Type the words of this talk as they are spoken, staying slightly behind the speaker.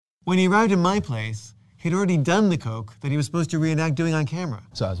When he arrived at my place, he'd already done the coke that he was supposed to reenact doing on camera.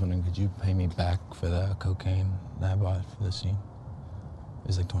 So I was wondering, could you pay me back for the cocaine that I bought for the scene? It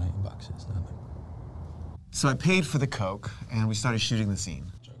was like $28, it's nothing. So I paid for the coke, and we started shooting the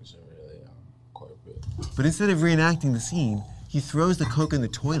scene. Drugs are really corporate. But instead of reenacting the scene, he throws the coke in the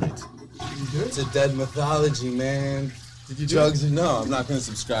toilet. It's a dead mythology, man. Did you do drugs? No, I'm not going to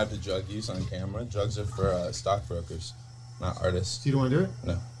subscribe to drug use on camera. Drugs are for stockbrokers, not artists. You don't want to do it?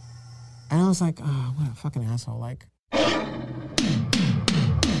 No. And I was like, oh, what a fucking asshole, like.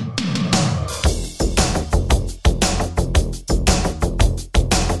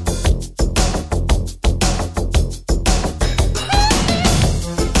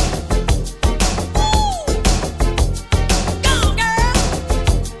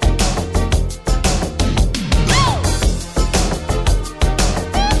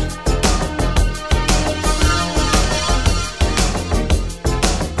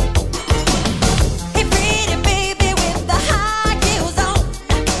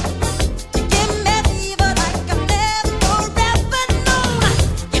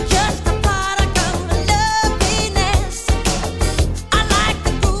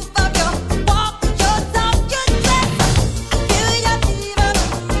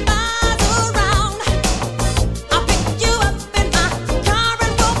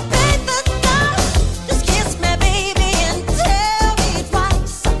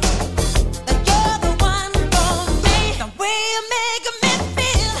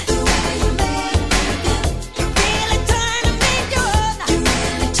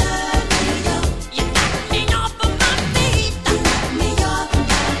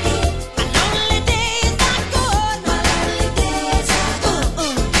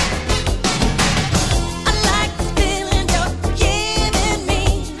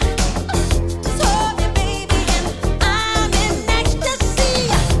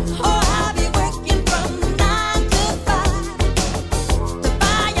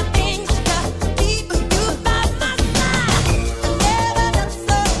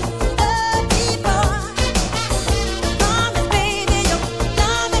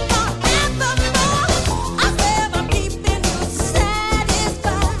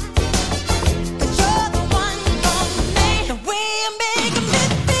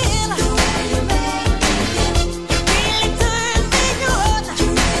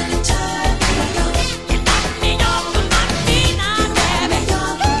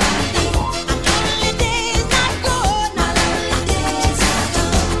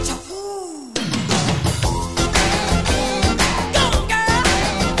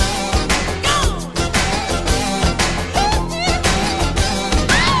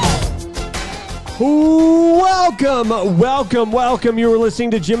 Welcome. You were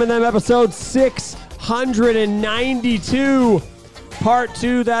listening to Jim and Them episode 692, part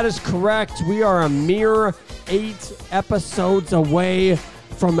 2. That is correct. We are a mere 8 episodes away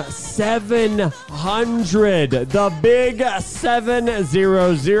from 700. The big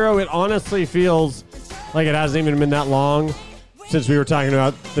 700. It honestly feels like it hasn't even been that long since we were talking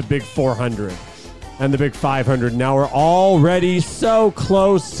about the big 400 and the big 500. Now we're already so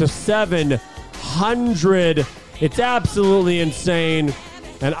close to 700. It's absolutely insane,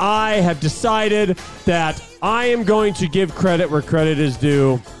 and I have decided that I am going to give credit where credit is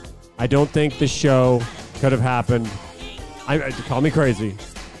due. I don't think the show could have happened. Call me crazy.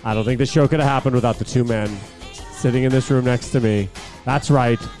 I don't think the show could have happened without the two men sitting in this room next to me. That's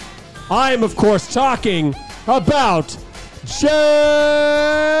right. I am, of course, talking about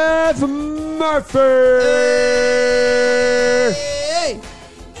Jeff Murphy. Hey!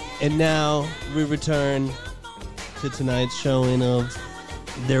 And now we return to tonight's showing of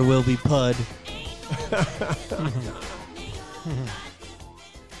There Will Be Pud.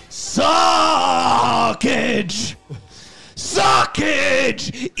 Sockage!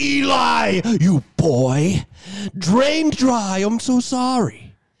 Sockage! Eli, you boy. Drained dry, I'm so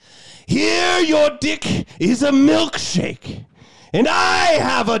sorry. Here your dick is a milkshake. And I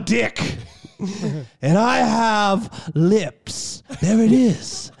have a dick. And I have lips. There it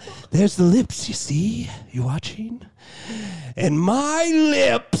is. There's the lips, you see? You watching? And my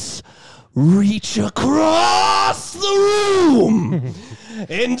lips reach across the room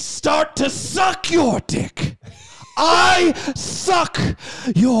and start to suck your dick. I suck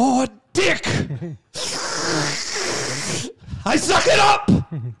your dick. I suck it up.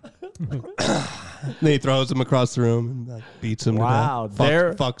 And he throws him across the room and beats him to death.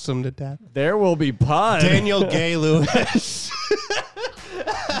 Fucks him to death. There will be Pud. Daniel Day-Lewis.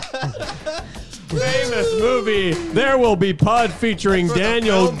 Famous movie, There Will Be Pud, featuring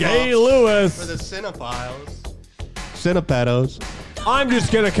Daniel Day-Lewis. For the cinephiles. Cinepedos. I'm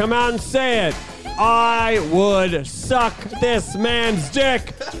just going to come out and say it. I would suck this man's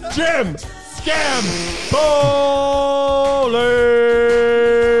dick. Jim Scam Bowler.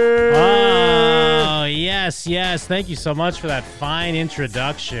 Oh, yes. Thank you so much for that fine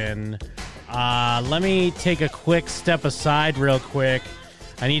introduction. Let me take a quick step aside real quick.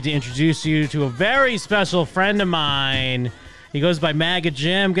 I need to introduce you to a very special friend of mine. He goes by MAGA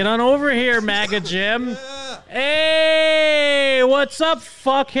Jim. Get on over here, MAGA Jim. Hey, what's up,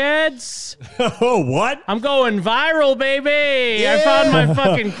 fuckheads? Oh, what? I'm going viral, baby. I found my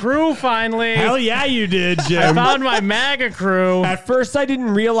fucking crew finally. Hell yeah, you did, Jim. I found my MAGA crew. At first, I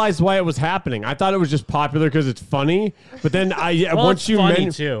didn't realize why it was happening. I thought it was just popular because it's funny. But then it's funny,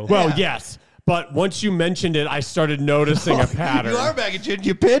 too. Well, yes. But once you mentioned it, I started noticing a pattern. You are MAGA Jim.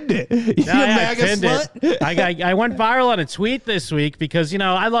 You pinned it. You No, yeah, MAGA I pinned slut. it. I went viral on a tweet this week because,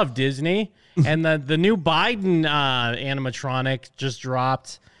 I love Disney. And the new Biden animatronic just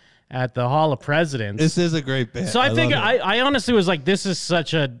dropped at the Hall of Presidents. This is a great bit. So I figured, I honestly was like, this is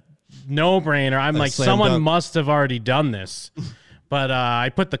such a no-brainer. I'm like, slam someone dunk. must have already done this. But I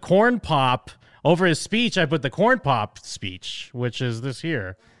put the corn pop over his speech. I put the corn pop speech, which is this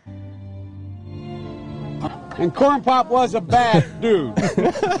here. And Corn Pop was a bad dude.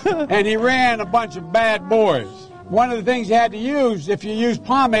 And he ran a bunch of bad boys. One of the things you had to use, if you used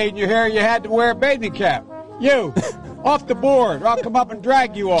pomade in your hair, you had to wear a bathing cap. You, off the board, or I'll come up and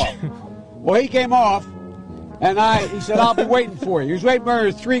drag you off. Well, he came off, and he said, I'll be waiting for you. He was waiting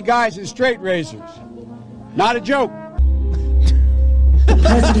for 3 guys in straight razors. Not a joke. The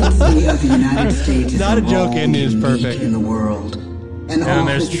presidency of the United States is Not a joke, role Andy is unique perfect. in the world. And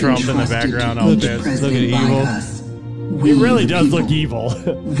there's Trump in the background, all this. Look at evil. It really does look evil.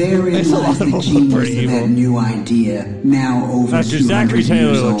 Therein There's a lot lies of the them look pretty genius of that evil. new idea, now over Actually, 200 Zachary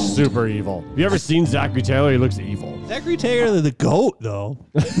Taylor years looks old. super evil. Have you ever seen Zachary Taylor? He looks evil. Zachary Taylor, the GOAT, though.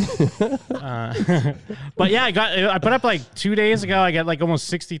 But yeah, I put up like 2 days ago. I got like almost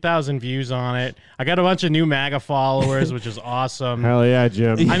 60,000 views on it. I got a bunch of new MAGA followers, which is awesome. Hell yeah,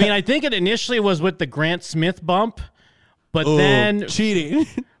 Jim. I mean, I think it initially was with the Grant Smith bump, but then cheating.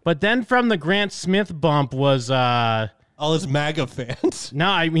 But then from the Grant Smith bump was All his MAGA fans. no,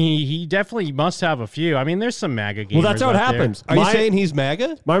 I mean he definitely must have a few. I mean, there's some MAGA gamers. Well, that's how it out there. happens. Are you saying he's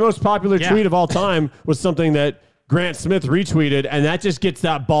MAGA? My most popular Yeah. tweet of all time was something that Grant Smith retweeted, and that just gets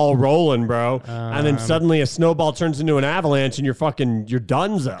that ball rolling, bro. And then suddenly a snowball turns into an avalanche, and you're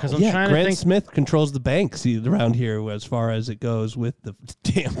donezo. Because I'm Yeah, trying Grant to think. Smith controls the banks around here as far as it goes with the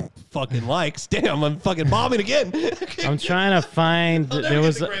damn fucking likes. Damn, I'm fucking bombing again. I'm trying to find. There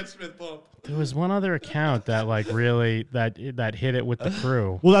was Grant Smith bump. there was one other account that like really that hit it with the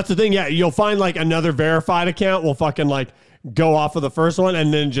crew. Well, that's the thing. Yeah, you'll find like another verified account will fucking like go off of the first one,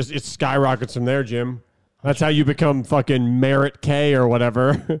 and then just it skyrockets from there, Jim. That's how you become fucking Merit K or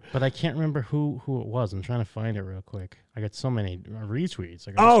whatever. But I can't remember who it was. I'm trying to find it real quick. I got so many retweets.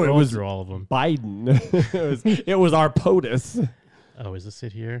 I Oh, it scroll was through all of them. Biden. it was our POTUS. Oh, is this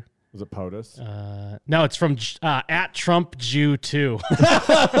it here? Was it POTUS? No, it's from at Trump Jew 2. Hell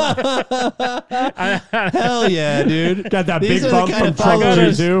yeah, dude. Got that These big are the bump kind from of Trump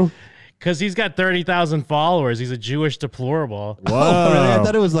followers- too. Because he's got 30,000 followers. He's a Jewish deplorable. Oh, really? I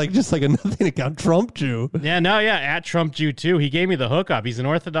thought it was like just like a nothing account Trump Jew. Yeah, at Trump Jew 2. He gave me the hookup. He's an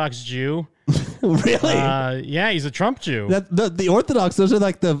Orthodox Jew. Really? Yeah, he's a Trump Jew. The Orthodox, those are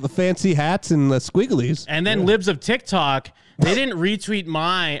like the fancy hats and the squigglies. And then Libs of TikTok, they didn't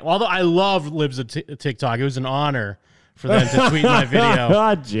retweet although I love Libs of TikTok. It was an honor for them to tweet my video.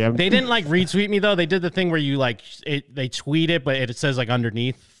 God, Jim. They didn't like retweet me though. They did the thing where you like they tweet it, but it says like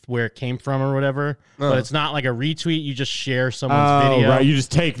underneath where it came from or whatever. But it's not like a retweet. You just share someone's video. Right. You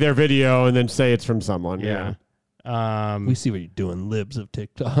just take their video and then say it's from someone. Yeah. We see what you're doing, Libs of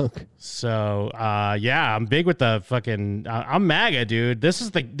TikTok. So yeah, I'm big with the fucking. I'm MAGA, dude.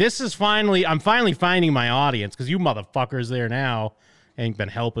 I'm finally finding my audience because you motherfuckers there now ain't been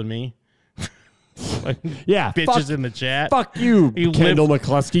helping me. Yeah. Bitches in the chat. Fuck you, You Kendall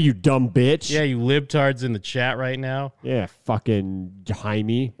McCluskey, you dumb bitch. Yeah, you libtards in the chat right now. Yeah, fucking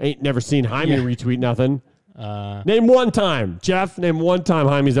Jaime. Ain't never seen Jaime Yeah. retweet nothing. Name one time, Jeff. Name one time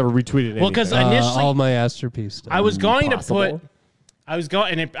Jaime's ever retweeted anything. Well, because initially All my masterpiece stuff. I was going Impossible.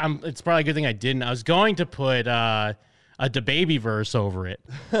 it's probably a good thing I didn't. I was going to put a DaBaby verse over it.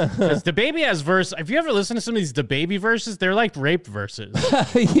 Because DaBaby has verse. If you ever listen to some of these DaBaby verses, they're like rape verses.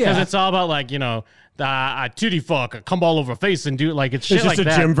 Because yeah. it's all about like, titty fuck, come all over face and do like it's shit It's just like a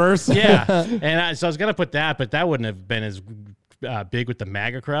that. Jim verse. Yeah. So I was going to put that, but that wouldn't have been as big with the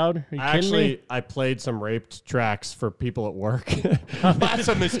MAGA crowd. Are you kidding me? I played some raped tracks for people at work. That's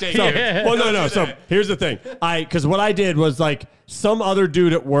a mistake. Well, no. So here's the thing. Because what I did was like some other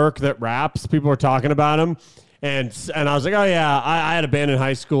dude at work that raps. People were talking about him, and I was like, oh yeah, I had a band in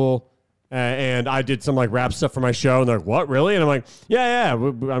high school, and I did some like rap stuff for my show. And they're like, what, really? And I'm like, yeah. I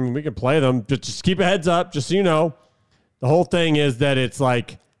mean, we can play them. Just keep a heads up, just so you know. The whole thing is that it's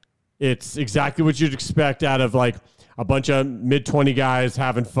exactly what you'd expect out of like a bunch of mid-20 guys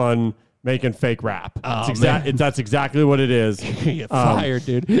having fun making fake rap. That's exactly what it is. You get fired,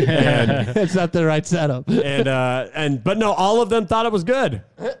 dude. And It's not the right setup. but no, all of them thought it was good.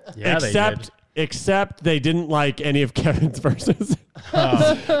 Yeah, they did. Except they didn't like any of Kevin's verses.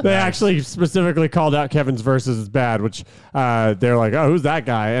 They actually specifically called out Kevin's verses as bad, which they're like, oh, who's that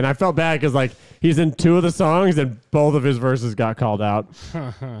guy? And I felt bad because like he's in 2 of the songs and both of his verses got called out.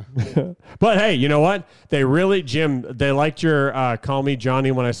 But hey, you know what? They liked your Call Me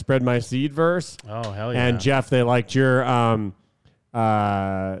Johnny When I Spread My Seed verse. Oh, hell yeah. And Jeff, they liked your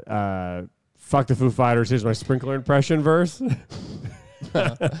Fuck the Foo Fighters, Here's My Sprinkler Impression verse.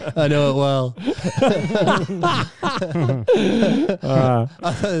 I know it well.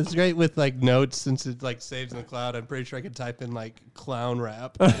 It's great with like notes since it like saves in the cloud. I'm pretty sure I could type in like clown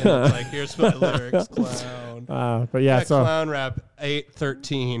rap. And it's like, here's my lyrics, clown. But yeah, so clown rap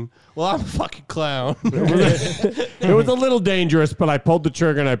 8:13. Well, I'm a fucking clown. it was a little dangerous, but I pulled the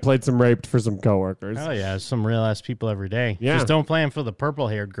trigger and I played some raped for some coworkers. Oh yeah, some real ass people every day. Yeah. Just don't play them for the purple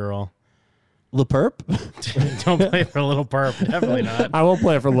haired girl. Lil Perp? Don't play for Little Perp. Definitely not. I won't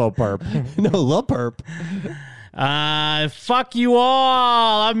play it for Lil Perp. No, Lil Perp. Fuck you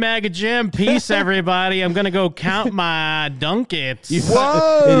all. I'm MAGA Jim. Peace, everybody. I'm going to go count my dunkets.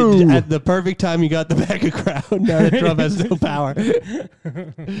 Whoa! At the perfect time, you got the MAGA crowd. Now that Trump has no power.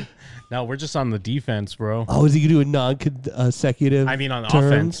 No, we're just on the defense, bro. Oh, is he going to do a non-consecutive I mean, on terms?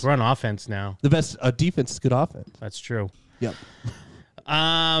 offense. We're on offense now. The best defense is good offense. That's true. Yep.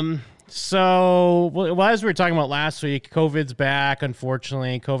 So, well, as we were talking about last week, COVID's back,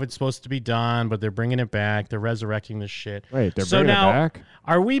 unfortunately. COVID's supposed to be done, but they're bringing it back. They're resurrecting this shit. Wait, they're so bringing now, it back?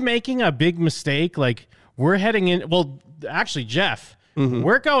 Are we making a big mistake? Like, we're heading in... Well, actually, Jeff,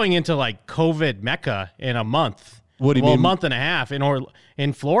 we're going into, like, COVID Mecca in a month. What do you mean? A month and a half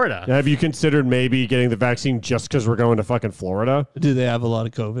in Florida. Have you considered maybe getting the vaccine just because we're going to fucking Florida? Do they have a lot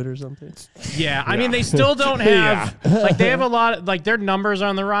of COVID or something? Yeah, I mean, they still don't have... Like, they have a lot... Like, their numbers are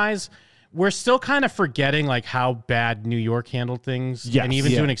on the rise. We're still kind of forgetting like how bad New York handled things, and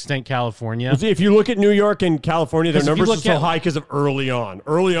even to an extent California. If you look at New York and California, their numbers are so at, high because of early on.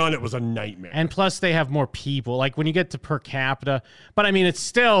 Early on, it was a nightmare. And plus, they have more people. Like when you get to per capita, but I mean, you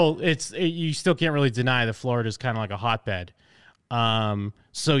still can't really deny that Florida's kind of like a hotbed.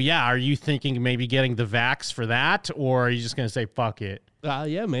 So yeah, are you thinking maybe getting the vax for that, or are you just going to say fuck it?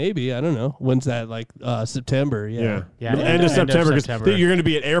 Yeah, maybe. I don't know. When's that? Like September? Yeah. End of September, because you're going to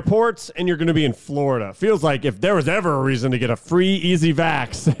be at airports and you're going to be in Florida. Feels like if there was ever a reason to get a free, easy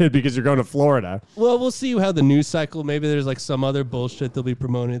vax because you're going to Florida. Well, we'll see how the news cycle. Maybe there's like some other bullshit they'll be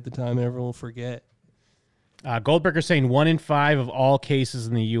promoting at the time, and everyone will forget. Goldberger saying 1 in 5 of all cases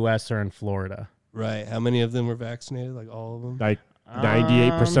in the U.S. are in Florida. Right. How many of them were vaccinated? Like all of them? Like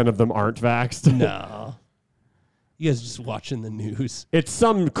 98% of them aren't vaxxed. No. You guys are just watching the news. It's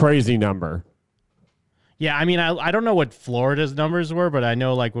some crazy number. Yeah, I mean, I don't know what Florida's numbers were, but I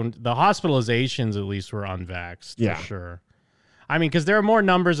know like when the hospitalizations at least were unvaxxed. Yeah. For sure. I mean, because there are more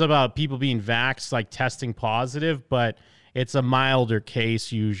numbers about people being vaxxed, like testing positive, but it's a milder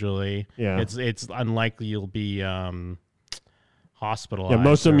case usually. Yeah. It's unlikely you'll be hospitalized. Yeah,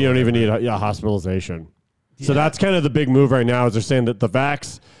 most of them you don't even need a hospitalization. Yeah. So that's kind of the big move right now is they're saying that the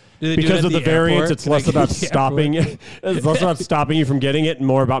vax, because of the variants, it's less about stopping you. It's less about stopping you from getting it and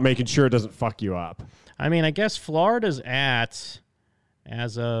more about making sure it doesn't fuck you up. I mean, I guess Florida's they're at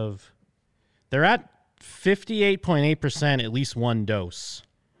 58.8% at least one dose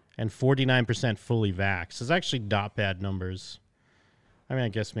and 49% fully vaxxed. It's actually not bad numbers. I mean, I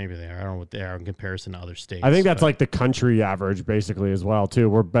guess maybe they are. I don't know what they are in comparison to other states. I think that's like the country average, basically, as well, too.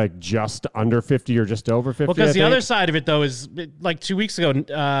 We're like just under 50 or just over 50. Well, because the other side of it, though, is like 2 weeks ago,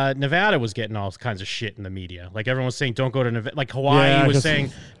 Nevada was getting all kinds of shit in the media. Like everyone was saying, don't go to Nevada. Like Hawaii was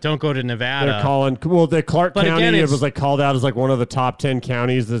saying, don't go to Nevada. They're calling, the Clark County it was like called out as like one of the top 10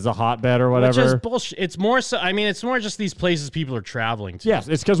 counties as a hotbed or whatever. Which is bullshit. It's more so, I mean, it's more just these places people are traveling to. Yes,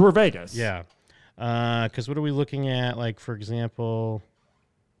 it's because we're Vegas. Yeah. Because what are we looking at? Like, for example...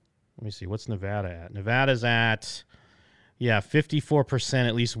 Let me see. What's Nevada at? Nevada's at, 54%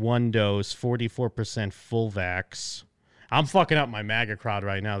 at least one dose, 44% full vax. I'm fucking up my MAGA crowd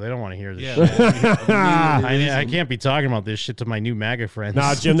right now. They don't want to hear this shit. I can't be talking about this shit to my new MAGA friends.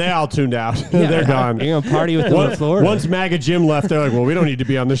 Nah, Jim, they all tuned out. They're gone. You're going to party with them in Florida. Once MAGA Jim left, they're like, well, we don't need to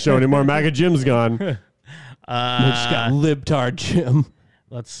be on this show anymore. MAGA Jim's gone. We just got libtard Jim.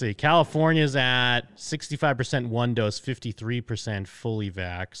 Let's see. California's at 65% one dose, 53% fully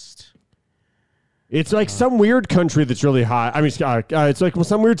vaxxed. It's like some weird country that's really high. I mean, it's like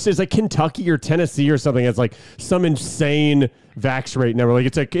some weird state. It's like Kentucky or Tennessee or something. It's like some insane vax rate number. Like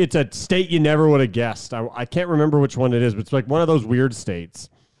it's a state you never would have guessed. I can't remember which one it is, but it's like one of those weird states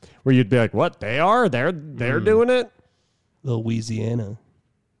where you'd be like, what? They're doing it? Louisiana.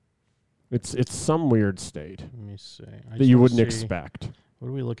 It's some weird state Let me see. that you wouldn't expect. What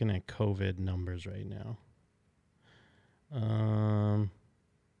are we looking at COVID numbers right now?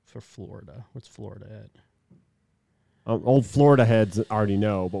 For Florida. What's Florida at? Old Florida heads already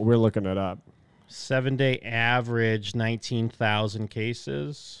know, but we're looking it up. 7-day average, 19,000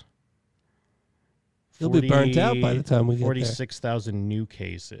 cases. You'll be burnt out by the time we get there. 46,000 new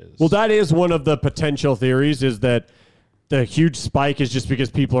cases. Well, that is one of the potential theories, is that the huge spike is just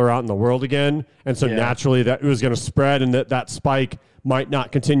because people are out in the world again. And so naturally that it was going to spread, and that spike might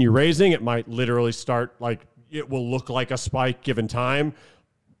not continue raising. It might literally start, like, it will look like a spike given time,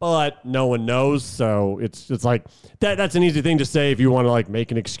 but no one knows. So it's like that's an easy thing to say if you want to like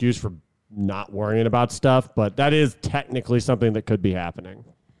make an excuse for not worrying about stuff. But that is technically something that could be happening.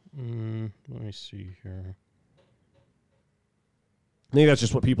 Let me see here. I think that's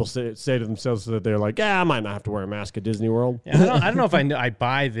just what people say to themselves, so that they're like, I might not have to wear a mask at Disney World. Yeah, I don't know if I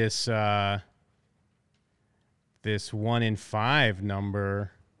buy this this 1 in 5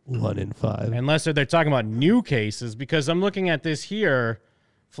 number. 1 in 5. Unless they're talking about new cases, because I'm looking at this here.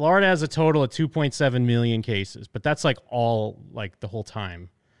 Florida has a total of 2.7 million cases, but that's like all, like the whole time.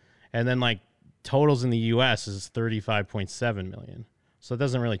 And then like totals in the U.S. is 35.7 million. So it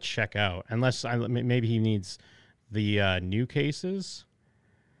doesn't really check out, unless maybe he needs the new cases.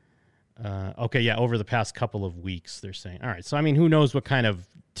 Okay, yeah, over the past couple of weeks, they're saying. All right, so I mean, who knows what kind of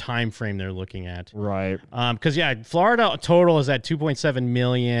time frame they're looking at. Right. Because, Florida total is at 2.7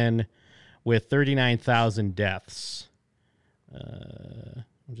 million with 39,000 deaths.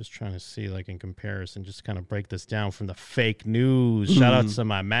 I'm just trying to see, like, in comparison, just kind of break this down from the fake news. Shout out to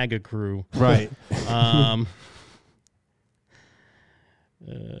my MAGA crew. Right. Let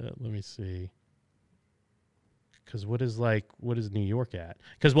me see. Because what is New York at?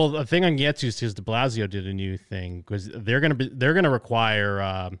 Because, well, the thing I can get to is De Blasio did a new thing, because they're gonna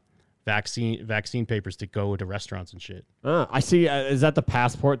require vaccine papers to go to restaurants and shit. I see. Is that the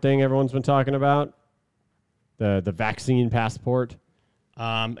passport thing everyone's been talking about? The vaccine passport?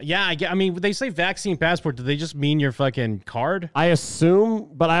 I mean, they say vaccine passport. Do they just mean your fucking card? I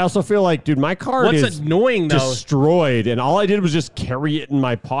assume, but I also feel like, dude, my card is annoying, though, destroyed, and all I did was just carry it in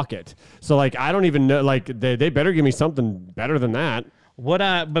my pocket. So, like, I don't even know. Like, they better give me something better than that.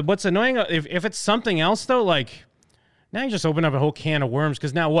 But what's annoying, if it's something else, though, like, now you just open up a whole can of worms,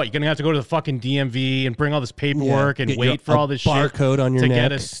 because now what? You're going to have to go to the fucking DMV and bring all this paperwork and wait for all this barcode on your to neck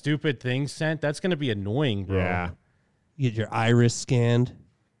get a stupid thing sent. That's going to be annoying, bro. Yeah. You get your iris scanned.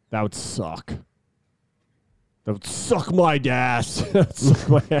 That would suck. That would suck my ass. That would suck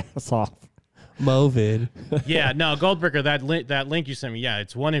my ass off. Movid. Yeah, no, Goldbricker, that link you sent me,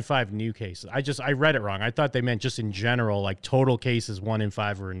 it's 1 in 5 new cases. I read it wrong. I thought they meant just in general, like total cases 1 in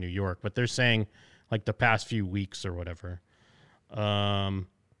 5 were in New York, but they're saying like the past few weeks or whatever. But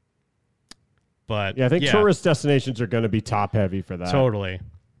yeah, I think tourist destinations are going to be top heavy for that. Totally.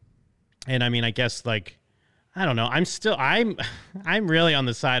 And I mean, I guess, like, I don't know. I'm really on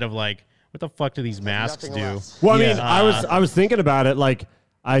the side of, like, what the fuck do these masks do? Well, I mean, I was thinking about it. Like,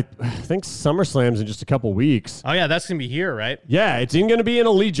 I think SummerSlam's in just a couple weeks. Oh yeah, that's gonna be here, right? Yeah, it's going to be in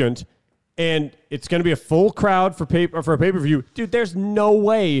Allegiant, and it's going to be a full crowd for a pay-per-view. Dude, there's no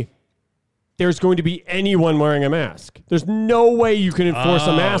way there's going to be anyone wearing a mask. There's no way you can enforce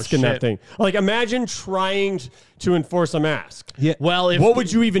a mask in that thing. Like, imagine trying to enforce a mask. Yeah. Well, what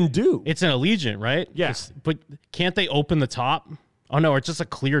would you even do? It's an Allegiant, right? Yes. But can't they open the top? Oh no, it's just a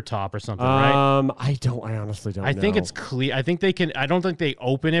clear top or something, right? I honestly don't know. I think it's clear. I think they can. I don't think they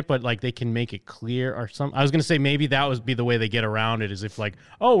open it, but like they can make it clear or something. I was gonna say maybe that would be the way they get around it, is if like,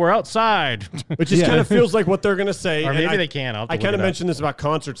 oh, we're outside. It just kind of feels like what they're gonna say. Or maybe they can. I kind of mentioned this about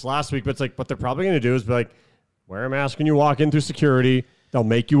concerts last week, but it's like what they're probably gonna do is be like, wear a mask when you walk in through security. They'll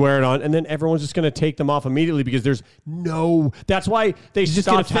make you wear it on, and then everyone's just going to take them off immediately, because there's no. That's why they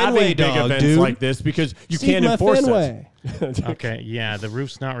stopped having big events like this, because you can't enforce it. Okay, yeah, the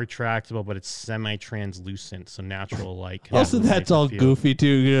roof's not retractable, but it's semi-translucent, so natural light. can Also, make that's it all feel- goofy too.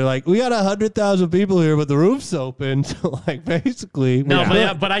 You're like, we got 100,000 people here, but the roof's open. So, like, basically, No,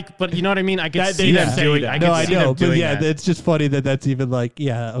 we're but you know what I mean. I could That- see they them say doing. that. I No, could I see know, them but doing yeah, that. it's just funny that's even like,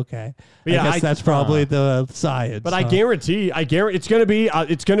 yeah, okay. Yeah, I guess that's probably the science. But I guarantee it's going to be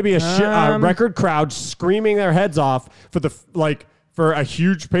a record crowd screaming their heads off for a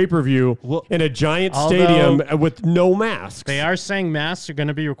huge pay-per-view in a giant stadium with no masks. They are saying masks are going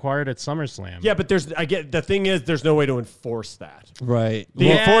to be required at SummerSlam. Yeah, but the thing is, there's no way to enforce that. right.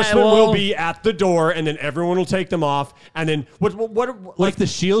 The enforcement will be at the door, and then everyone will take them off. And then what Like the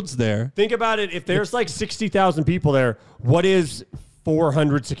shield's there. think about it. If there's like 60,000 people there, what is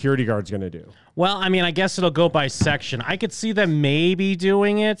 400 security guards going to do? Well, I mean, I guess it'll go by section. I could see them maybe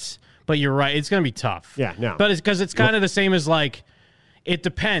doing it, but you're right. It's going to be tough. Yeah, no. But it's because it's kind of the same as like, it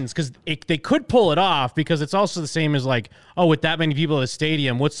depends because they could pull it off because it's also the same as like, oh, with that many people at the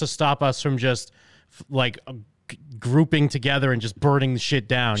stadium, what's to stop us from just grouping together and just burning the shit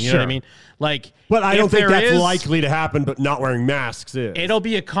down? You know what I Sure. mean? Like, But I if don't think there that's is- likely to happen, but not wearing masks is. It'll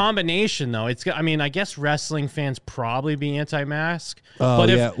be a combination, though. I mean, I guess wrestling fans probably be anti-mask. Oh, but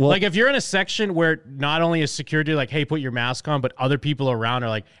yeah. Well- if you're in a section where not only is security like, hey, put your mask on, but other people around are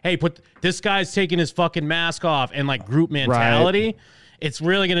like, hey, this guy's taking his fucking mask off, and like group mentality, it's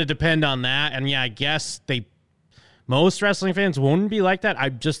really going to depend on that. And yeah, I guess most wrestling fans won't be like that.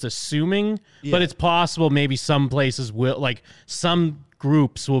 I'm just assuming, but it's possible maybe some places will, like some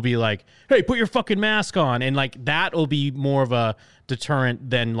groups will be like, hey, put your fucking mask on. And like that will be more of a deterrent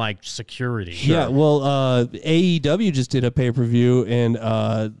than like security. Yeah, well, AEW just did a pay-per-view,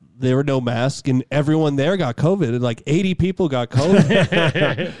 and there were no masks, and everyone there got COVID. And like 80 people got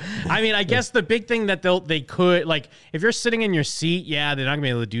COVID. I mean, I guess the big thing that they could, like, if you're sitting in your seat, yeah, they're not gonna be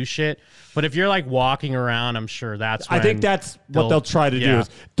able to do shit. But if you're like walking around, I'm sure that's I think that's what they'll try to do yeah. is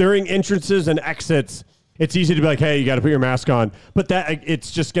during entrances and exits. It's easy to be like, hey, you got to put your mask on, but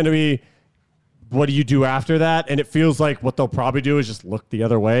it's just going to be, what do you do after that? And it feels like what they'll probably do is just look the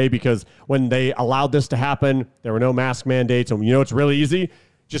other way, because when they allowed this to happen, there were no mask mandates, and it's really easy.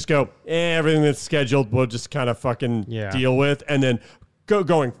 Just go, everything that's scheduled, we'll just kind of fucking deal with, and then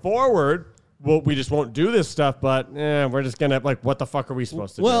going forward. Well, we just won't do this stuff, but we're just gonna what the fuck are we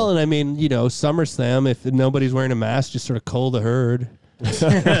supposed to do? Well, and I mean, SummerSlam, if nobody's wearing a mask, just sort of cull the herd.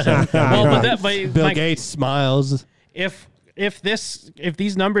 But Bill Gates smiles. If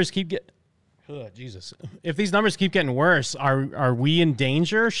these numbers keep if these numbers keep getting worse, are we in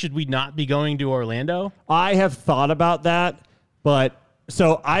danger? Should we not be going to Orlando? I have thought about that, but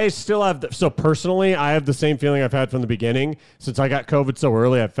so I still have. So personally, I have the same feeling I've had from the beginning. Since I got COVID so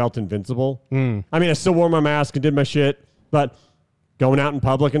early, I felt invincible. I mean, I still wore my mask and did my shit, but going out in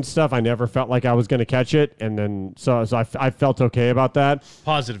public and stuff, I never felt like I was going to catch it. And then so I felt okay about that.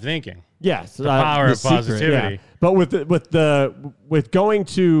 Positive thinking. Yes, The power of positivity. Yeah. But with going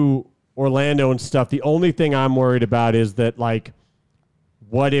to Orlando and stuff, the only thing I'm worried about is that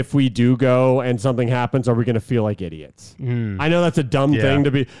what if we do go and something happens? Are we going to feel like idiots? I know that's a dumb thing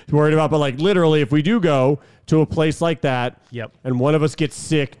to be worried about, but literally, if we do go to a place like that, and one of us gets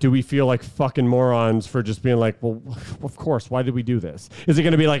sick, do we feel like fucking morons for just being like, well, of course, why did we do this? Is it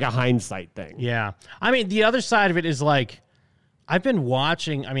going to be like a hindsight thing? Yeah. I mean, the other side of it is I've been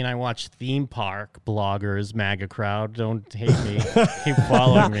watching, I watch theme park bloggers, MAGA crowd. Don't hate me. Keep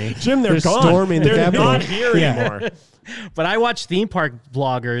following me. Jim, they're gone. storming the They're Capitol. not here anymore. But I watch theme park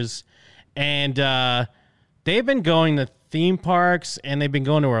bloggers, and they've been going to theme parks, and they've been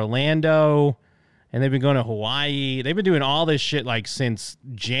going to Orlando, and they've been going to Hawaii. They've been doing all this shit since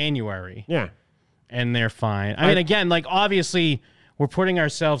January. Yeah. And they're fine. I mean, again, obviously, we're putting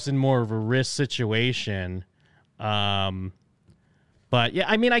ourselves in more of a risk situation. But yeah,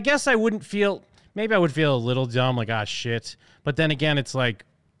 I guess I wouldn't feel, maybe I would feel a little dumb, shit. But then again, it's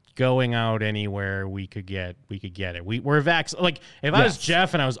going out anywhere we could get it. We're vaxxed. If I was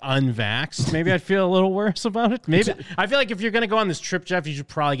Jeff and I was unvaxxed, maybe I'd feel a little worse about it. Maybe I feel like if you're going to go on this trip, Jeff, you should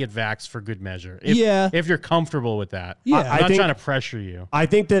probably get vaxxed for good measure. If you're comfortable with that. Yeah. I'm not trying to pressure you. I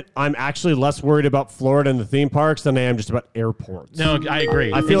think that I'm actually less worried about Florida and the theme parks than I am just about airports. No, I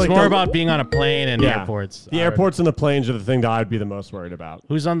agree. I feel it's like more the- about being on a plane and airports. The airports and the planes are the thing that I'd be the most worried about.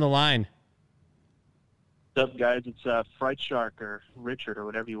 Who's on the line? What's up, guys? It's Fright Shark or Richard or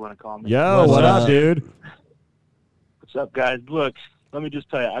whatever you want to call me. Yo, what up, dude? What's up, guys? Look, let me just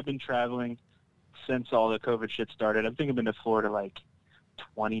tell you, I've been traveling since all the COVID shit started. I think I've been to Florida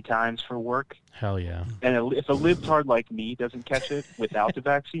 20 times for work. Hell yeah. And if a libtard like me doesn't catch it without the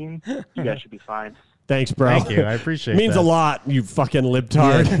vaccine, you guys should be fine. Thanks, bro. Thank you. I appreciate Means that. a lot, you fucking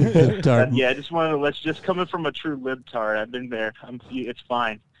libtard. Yeah, I just wanted to let's just coming from a true libtard. I've been there. It's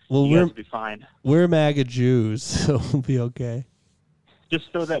fine. Well, you guys will be fine. We're MAGA Jews, so we'll be okay. Just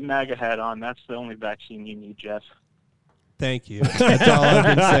throw that MAGA hat on. That's the only vaccine you need, Jeff. Thank you. That's all I've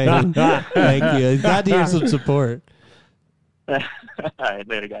been saying. Thank you. Glad to hear some support. All right,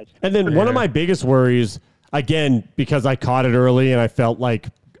 later, guys. And then one of my biggest worries, again, because I caught it early and I felt like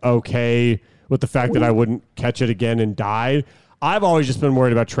okay with the fact that I wouldn't catch it again and die, I've always just been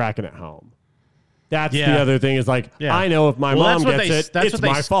worried about tracking it home. That's the other thing is like, I know if my mom gets it, it's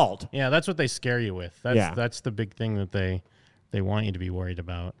my fault. Yeah, that's what they scare you with. That's the big thing that they want you to be worried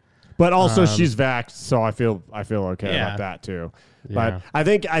about. But also she's vaxxed, so I feel okay about that too. Yeah. But I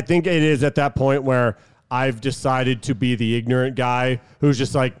think it is at that point where I've decided to be the ignorant guy who's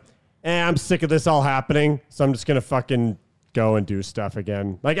just like, I'm sick of this all happening, so I'm just gonna fucking go and do stuff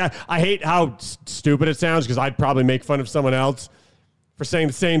again. Like I hate how stupid it sounds because I'd probably make fun of someone else for saying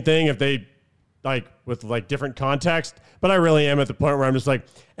the same thing if they with different context, but I really am at the point where I'm just like,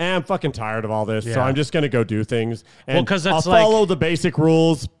 I'm fucking tired of all this, so I'm just gonna go do things. And I'll follow the basic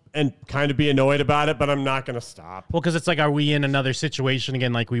rules and kind of be annoyed about it, but I'm not gonna stop. Well, because it's like, are we in another situation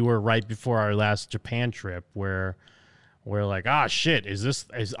again like we were right before our last Japan trip where we're like, shit,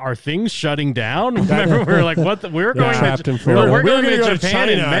 are things shutting down? Remember, we were like, what? We're going to Japan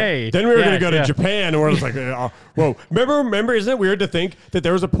in May. Then we were going to go to Japan, and we're just like, whoa. Remember, isn't it weird to think that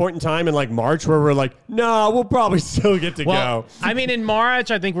there was a point in time in like March where we're like, no, we'll probably still get to go. I mean, in March,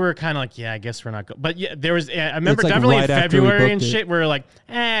 I think we were kind of like, I guess we're not going. But yeah, there was, I remember like definitely right in after we February and booked shit, we were like,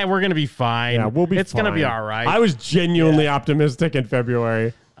 we're going to be fine. Yeah, we'll be It's going to be fine. all right. I was genuinely optimistic in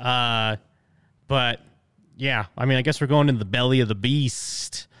February. But yeah, I mean, I guess we're going into the belly of the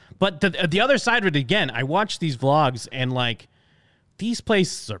beast. But the other side of it, again, I watch these vlogs and like these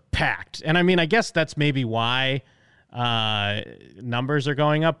places are packed. And I mean, I guess that's maybe why numbers are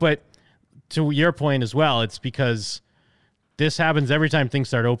going up. But to your point as well, it's because this happens every time things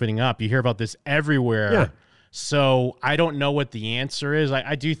start opening up. You hear about this everywhere. Yeah. So I don't know what the answer is.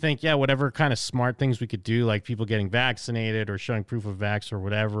 I do think, whatever kind of smart things we could do, like people getting vaccinated or showing proof of vax or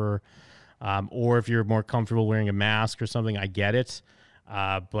whatever, or if you're more comfortable wearing a mask or something, I get it.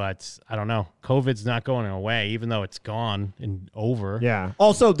 But I don't know. COVID's not going away, even though it's gone and over. Yeah.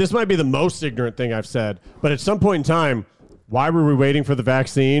 Also, this might be the most ignorant thing I've said, but at some point in time, why were we waiting for the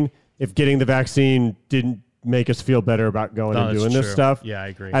vaccine if getting the vaccine didn't make us feel better about going and doing this stuff? Yeah, I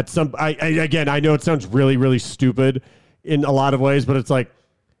agree. Again, I know it sounds really, really stupid in a lot of ways, but it's like,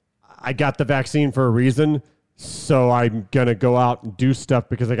 I got the vaccine for a reason, so I'm going to go out and do stuff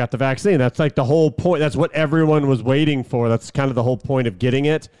because I got the vaccine. That's like the whole point. That's what everyone was waiting for. That's kind of the whole point of getting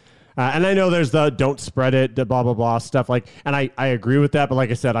it. And I know there's the don't spread it, the blah, blah, blah stuff. And I agree with that. But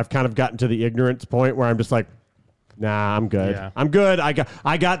like I said, I've kind of gotten to the ignorance point where I'm just like, nah, I'm good. Yeah. I'm good.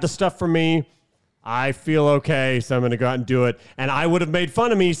 I got the stuff for me. I feel okay, so I'm going to go out and do it. And I would have made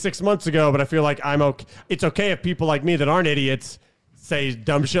fun of me 6 months ago, but I feel like I'm okay. It's okay if people like me that aren't idiots say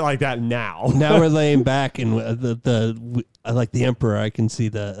dumb shit like that now. Now we're laying back, and like the emperor, I can see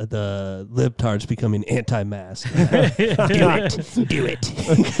the libtards becoming anti-mask. Do it.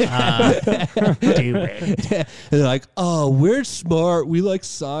 Do it. They're like, oh, we're smart. We like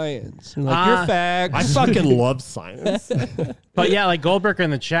science. And like, you're facts. I fucking love science. But yeah, like Goldberger in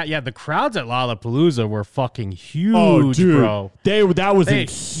the chat, the crowds at Lollapalooza were fucking huge, Oh, dude. bro. That was They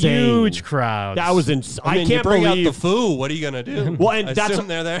insane. Huge crowds. That was insane. I mean, I can't you bring believe out the foo. What are you gonna do? Well, and I that's assume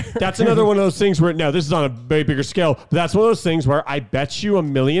they're there. That's another one of those things where now this is on a way bigger scale. But that's one of those things where I bet you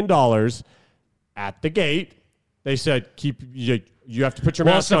 $1 million at the gate. They said you have to put your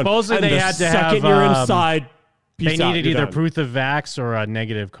mask on. Supposedly And they the had to second have, you're inside. they Peace out, needed you're either done. proof of vax or a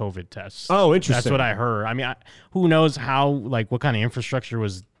negative COVID test. Oh, interesting. That's what I heard. I mean, who knows what kind of infrastructure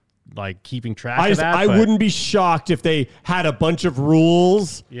was like keeping track of that? I wouldn't be shocked if they had a bunch of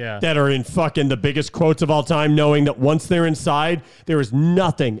rules that are in fucking the biggest quotes of all time, knowing that once they're inside, there is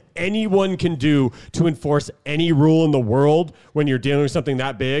nothing anyone can do to enforce any rule in the world when you're dealing with something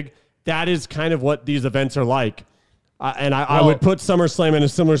that big. That is kind of what these events are like. I would put SummerSlam in a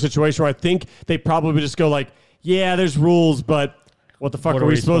similar situation where I think they probably just go like, yeah, there's rules, but what the fuck are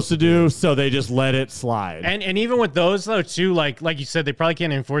we supposed to do? So they just let it slide. And even with those though too, like you said, they probably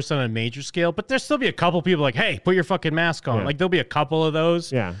can't enforce it on a major scale, but there'll still be a couple people like, hey, put your fucking mask on. Yeah. Like there'll be a couple of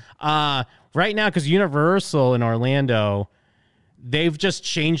those. Yeah. Right now, because Universal in Orlando, they've just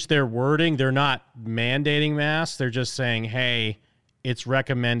changed their wording. They're not mandating masks. They're just saying, hey, it's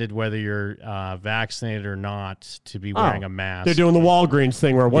recommended whether you're vaccinated or not to be wearing a mask. They're doing the Walgreens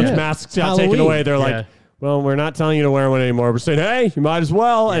thing where once masks got taken away, they're like, well, we're not telling you to wear one anymore. We're saying, hey, you might as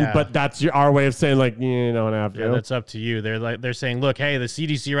well. Yeah. But that's our way of saying, like, you don't have to. Yeah, that's up to you. They're saying, look, hey, the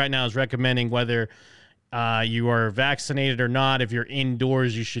CDC right now is recommending whether you are vaccinated or not. If you're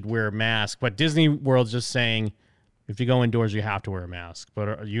indoors, you should wear a mask. But Disney World's just saying, if you go indoors, you have to wear a mask.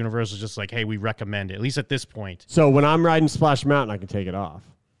 But Universal's just like, hey, we recommend it, at least at this point. So when I'm riding Splash Mountain, I can take it off.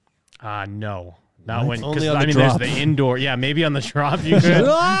 No. Not when, Only because on I the mean, drop. there's the indoor. Yeah, maybe on the drop you could,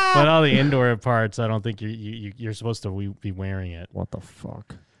 but all the indoor parts, I don't think you're supposed to be wearing it. What the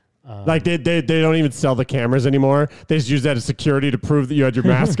fuck? Like they don't even sell the cameras anymore. They just use that as security to prove that you had your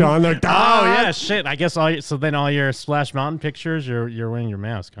mask on. They're like, Oh yeah, shit. I guess then all your Splash Mountain pictures, you're wearing your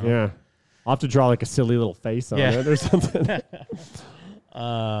mask. Huh? Yeah. I'll have to draw like a silly little face on it or something.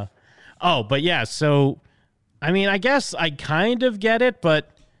 But yeah. So, I mean, I guess I kind of get it, but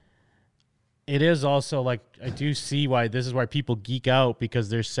it is also like I do see why this is why people geek out, because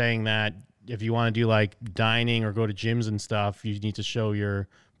they're saying that if you want to do like dining or go to gyms and stuff, you need to show your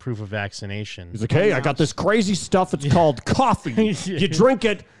proof of vaccination. He's like, hey, I got this crazy stuff. It's called coffee. You drink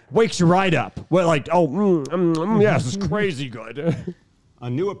it, wakes you right up. We're like, yes, it's crazy good. A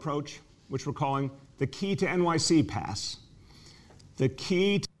new approach, which we're calling the Key to NYC Pass. The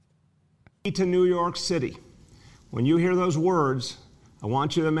key to New York City. When you hear those words, I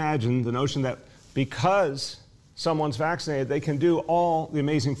want you to imagine the notion that because someone's vaccinated, they can do all the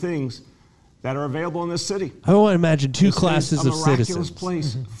amazing things that are available in this city. I want to imagine two This classes is of a miraculous citizens.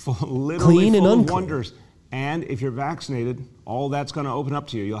 place, literally Clean and full of unclean. wonders. And if you're vaccinated, all that's going to open up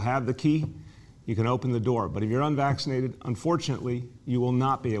to you. You'll have the key. You can open the door. But if you're unvaccinated, unfortunately, you will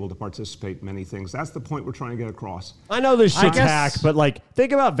not be able to participate in many things. That's the point we're trying to get across. I know this shit's guess- hack, but like,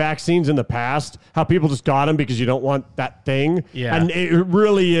 think about vaccines in the past, how people just got them because you don't want that thing. Yeah. And it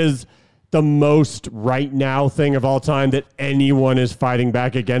really is the most right now thing of all time that anyone is fighting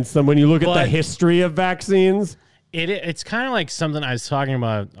back against them. When you look at the But- history of vaccines, It's kind of like something I was talking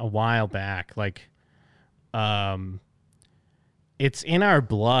about a while back. Like, it's in our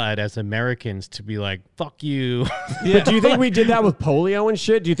blood as Americans to be like, fuck you. But do you think we did that with polio and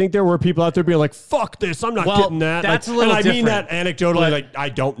shit? Do you think there were people out there being like, fuck this, I'm not Well, getting that? that's Like, a little and I mean different. that anecdotally, But- like, I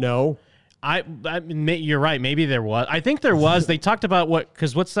don't know. I mean, you're right. Maybe there was. I think there was. They talked about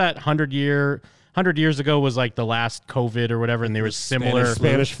because what's that 100 years ago was like the last COVID or whatever, and they were similar.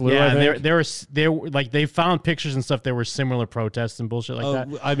 Spanish flu, Yeah, I and think. they were like they found pictures and stuff. There were similar protests and bullshit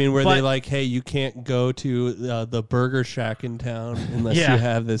like that. I mean, were But- they like, hey, you can't go to the Burger Shack in town unless Yeah. you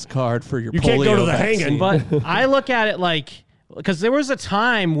have this card for your You polio can't go to the vaccine. hanging. But I look at it like, because there was a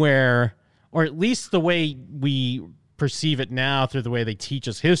time where, or at least the way we perceive it now through the way they teach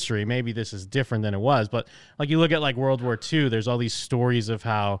us history, maybe this is different than it was, but like you look at like World War II, there's all these stories of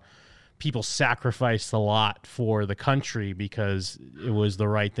how people sacrificed a lot for the country because it was the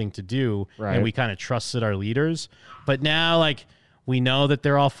right thing to do, Right. and we kind of trusted our leaders. But now, like, we know that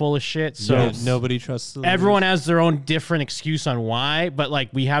they're all full of shit, so Yeah, nobody trusts the everyone has their own different excuse on why, but like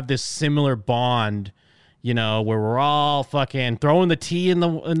we have this similar bond, you know, where we're all fucking throwing the tea in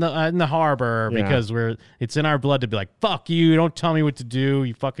the harbor Yeah. because it's in our blood to be like, fuck you, don't tell me what to do,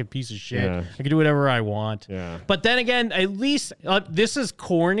 you fucking piece of shit. Yeah. I can do whatever I want. Yeah. But then again, at least this is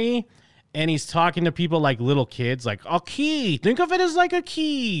corny. And he's talking to people like little kids, like a key. Think of it as like a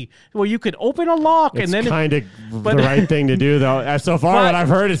key, where you could open a lock It's and then kind of but- the right thing to do, though. So far, But- what I've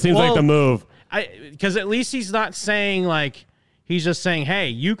heard, it seems like well, the move. Because at least he's not saying like, he's just saying, hey,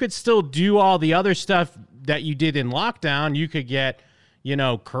 you could still do all the other stuff that you did in lockdown. You could get, you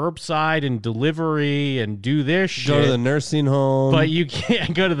know, curbside and delivery and do this shit. Go to the nursing home. But you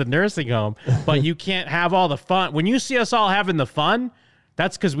can't go to the nursing home. But you can't have all the fun. When you see us all having the fun,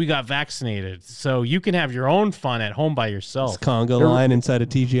 that's because we got vaccinated. So you can have your own fun at home by yourself. Conga line inside a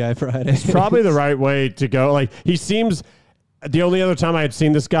TGI Friday. It's probably the right way to go. Like, he seems. The only other time I had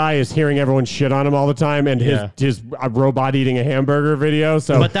seen this guy is hearing everyone shit on him all the time, and his robot eating a hamburger video.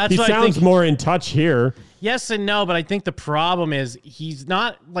 So But that's he what I sounds think- more in touch here. Yes and no, but I think the problem is he's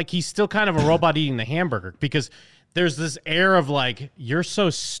not like he's still kind of a robot eating the hamburger because there's this air of like, you're so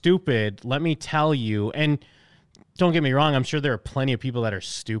stupid, let me tell you. And don't get me wrong, I'm sure there are plenty of people that are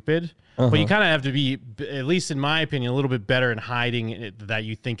stupid, but you kind of have to be, at least in my opinion, a little bit better in hiding it, that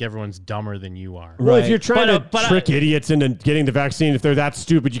you think everyone's dumber than you are. Well, if Right. you're trying But, to trick idiots into getting the vaccine, if they're that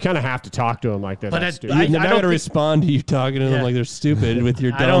stupid, you kind of have to talk to them like they're But that I- stupid. I- You're not don't going to think- respond to you talking to Yeah. them like they're stupid with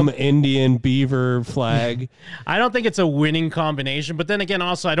your I don't- dumb Indian beaver flag. I don't think it's a winning combination, but then again,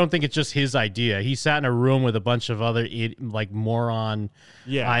 also, I don't think it's just his idea. He sat in a room with a bunch of other like moron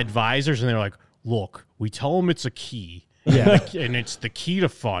advisors, and they're like, "Look, we tell them it's a key, and it's the key to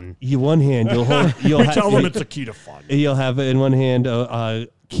fun." You one hand you'll hold. You'll we tell them it's a key to fun. You'll have in one hand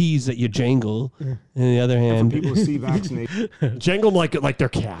keys that you jangle. In the other For hand, people to see vaccination Jangle them like they're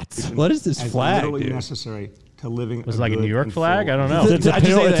cats. what is this as flag, literally dude? necessary to living. Was it like a New York good flag? and I don't full know. It's a Did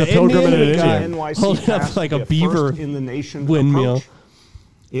you say it's a the pilgrim in Indian an guy? Indian. NYC Holding up pass like a will be beaver first in the nation windmill. approach.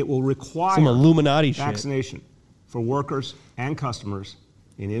 It will require Some Illuminati shit. vaccination for workers and customers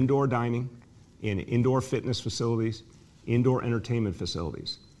in indoor dining, in indoor fitness facilities, indoor entertainment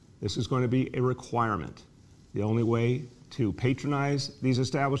facilities. This is going to be a requirement. The only way to patronize these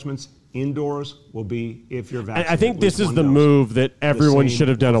establishments indoors will be if you're vaccinated. I think at this least is the one dose. move that everyone same should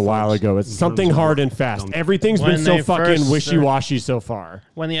have done a for while folks ago. It's in something terms of hard and fast. don't- Everything's When been so they fucking first wishy-washy so far.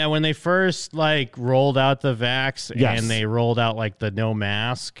 When they first like rolled out the vax Yes. and they rolled out like the no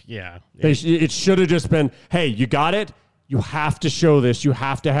mask, yeah. It should have just been, hey, you got it. You have to show this. You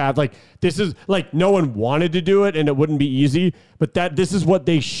have to have this is like no one wanted to do it and it wouldn't be easy, but this is what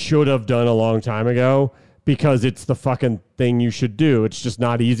they should have done a long time ago because it's the fucking thing you should do. It's just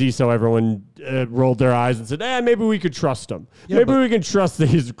not easy. So everyone rolled their eyes and said, maybe we could trust them. Yeah, maybe we can trust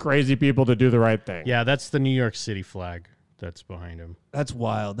these crazy people to do the right thing. Yeah, that's the New York City flag that's behind him. That's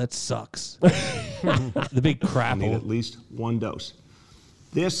wild. That sucks. The big Need crapple. at least one dose.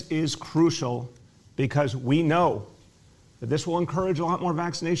 This is crucial because we know that this will encourage a lot more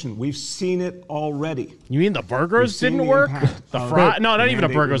vaccination. We've seen it already. You mean the burgers We've seen didn't the work? impact The of fry? No, not even a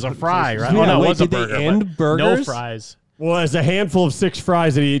mandate burger. It was a we put in fry, place. right? Yeah, Oh no, wait, it was a did they burger. end but No burgers? fries. Well, as a handful of 6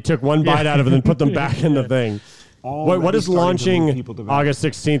 fries that he took one bite out of and then put them back in the thing. What Already is starting to move launching people to August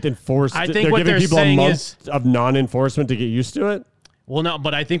 16th enforced? I think they're what giving they're people a saying month is- of non-enforcement to get used to it. Well, no,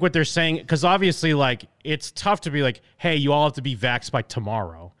 but I think what they're saying, because obviously, like, it's tough to be like, hey, you all have to be vaxxed by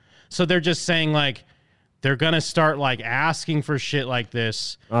tomorrow. So they're just saying, like, they're going to start, like, asking for shit like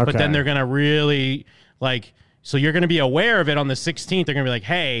this, but Okay. then they're going to really, like, so you're going to be aware of it on the 16th. They're going to be like,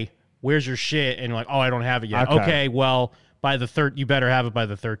 hey, where's your shit? And you're like, oh, I don't have it yet. Okay. Okay, well, by the third, you better have it by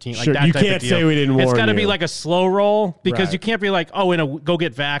the 13th. Like Sure, that you type of can't deal. say we didn't It's warn got to be you. like a slow roll because Right. you can't be like, oh, go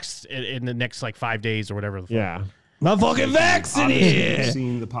get vaxxed in the next, like, 5 days or whatever. The fuck. Yeah. My fucking Obviously, vaccinated. we've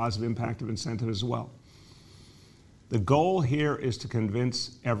seen the positive impact of incentive as well. The goal here is to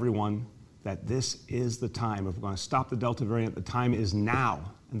convince everyone that this is the time. If we're going to stop the Delta variant, the time is now,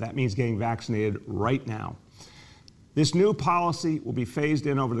 and that means getting vaccinated right now. This new policy will be phased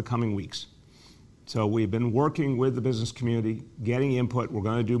in over the coming weeks. So we've been working with the business community, getting input. We're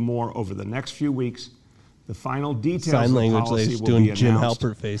going to do more over the next few weeks. The final details Sign of the language policy lady's will doing be Jim announced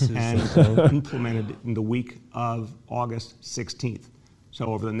Halpert faces. and implemented in the week of August 16th. So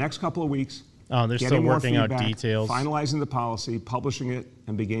over the next couple of weeks, Oh, they're getting still more working out feedback, details. finalizing the policy, publishing it,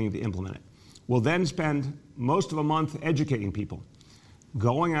 and beginning to implement it. We'll then spend most of a month educating people,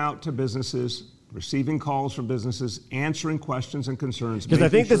 going out to businesses, receiving calls from businesses, answering questions and concerns. Because I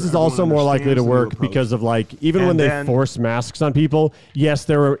making think this sure is also everyone more likely to understands the new work approach. because of even when And they then- force masks on people, yes,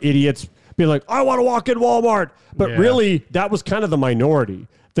 there are idiots being like, I want to walk in Walmart. But Yeah. really, that was kind of the minority.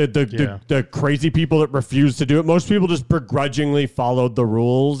 The crazy people that refused to do it. Most people just begrudgingly followed the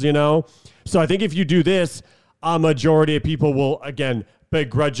rules, you know? So I think if you do this, a majority of people will, again,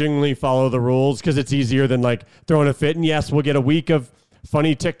 begrudgingly follow the rules because it's easier than throwing a fit. And yes, we'll get a week of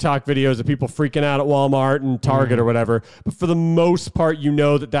funny TikTok videos of people freaking out at Walmart and Target or whatever. But for the most part, you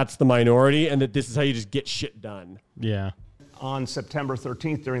know that that's the minority and that this is how you just get shit done. Yeah. On September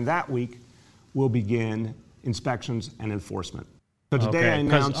 13th, during that week, we'll begin inspections and enforcement. So today I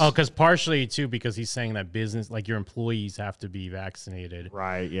announced... Because partially, too, because he's saying that business, your employees have to be vaccinated.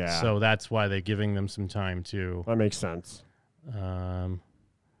 Right, yeah. So that's why they're giving them some time, too. That makes sense.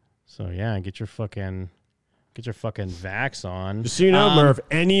 So, yeah, get your fucking vax on. Just so you know, Murph,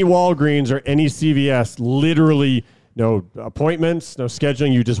 any Walgreens or any CVS, literally no appointments, no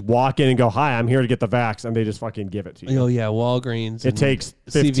scheduling. You just walk in and go, hi, I'm here to get the vax, and they just fucking give it to you. Oh, yeah, Walgreens. It and takes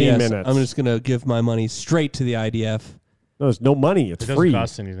 15 CVS, minutes. I'm just going to give my money straight to the IDF. No, there's no money. It's It doesn't free.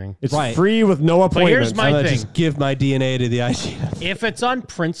 cost anything. It's Right. free with no But here's appointments. my I'm gonna thing. just give my DNA to the IDF. If it's on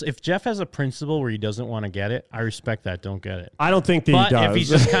if Jeff has a principle where he doesn't want to get it, I respect that. Don't get it. I don't think that But he does. if he's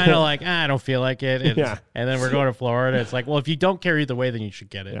just kind of like, I don't feel like it, Yeah. and then we're going to Florida, it's like, well, if you don't care either way, then you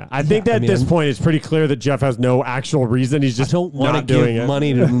should get it. Yeah, I think that at this point, it's pretty clear that Jeff has no actual reason. He's just I don't want to not doing give it.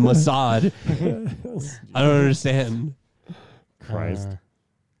 money to Mossad. I don't understand. Christ.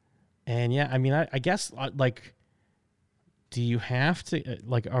 And yeah, I mean, I guess do you have to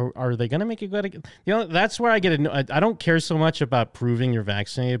are they going to make you go to that's where I get I don't care so much about proving you're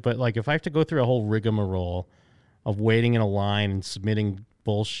vaccinated, but if I have to go through a whole rigmarole of waiting in a line and submitting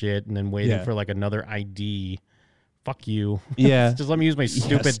bullshit and then waiting for another ID, fuck you. Yeah. Just let me use my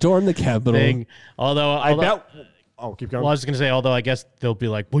stupid storm the Capitol. thing. Although I bet Oh, keep going. Well, I was going to say, although I guess they'll be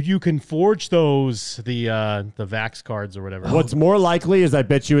like, well, you can forge those, the Vax cards or whatever. What's more likely is I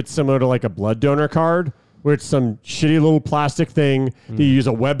bet you it's similar to like a blood donor card, where it's some shitty little plastic thing. You use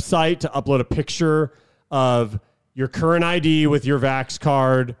a website to upload a picture of your current ID with your Vax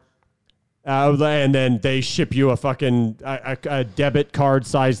card, and then they ship you a fucking a debit card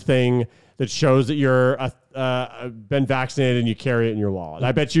size thing that shows that you're been vaccinated and you carry it in your wallet.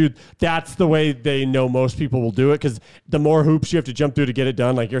 I bet you that's the way they know most people will do it, because the more hoops you have to jump through to get it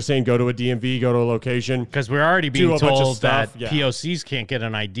done, like you're saying, go to a DMV, go to a location. Because we're already being do a bunch of told that stuff. Yeah. POCs can't get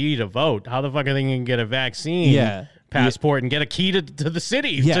an ID to vote. How the fuck are they going to get a vaccine Yeah. passport and get a key to the city,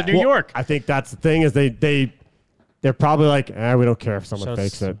 Yeah. to New York? I think that's the thing is they're probably like, we don't care if someone Show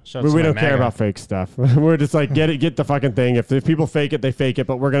fakes it. show We some don't care MAGA. about fake stuff. We're just like, get the fucking thing. If people fake it, they fake it.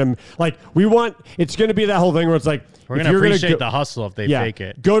 But we're going to, like, it's going to be that whole thing where it's like, We're if going to you're gonna appreciate go- the hustle if they yeah, fake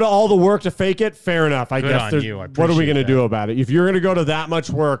it. go to all the work to fake it, fair enough. I Good guess on there's- you. I what are we appreciate going to that. do about it? If you're going to go to that much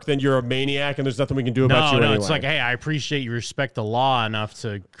work, then you're a maniac and there's nothing we can do about you No, anyway. it's like, hey, I appreciate you respect the law enough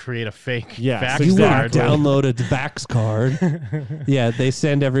to create a fake Yes, Vax You exactly. card. would download a Vax card. Yeah, they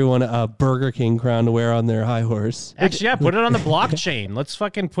send everyone a Burger King crown to wear on their high horse. Actually, yeah, put it on the blockchain. Let's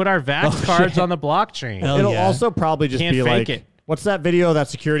fucking put our Vax cards on the blockchain. Hell It'll yeah. also probably just Can't be fake like, it. what's that video of that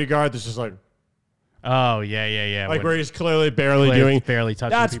security guard that's just like, Oh, yeah. like When- where he's clearly barely Clearly doing. barely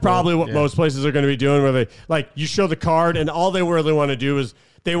touching That's people. probably what Yeah. most places are going to be doing, where they like you show the card and all they really want to do is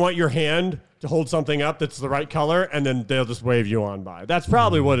they want your hand to hold something up that's the right color, and then they'll just wave you on by. That's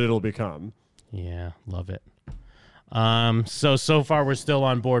probably what it'll become. Yeah, love it. So far we're still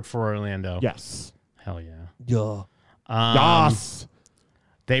on board for Orlando. Yes. Hell yeah. Yeah. Yes.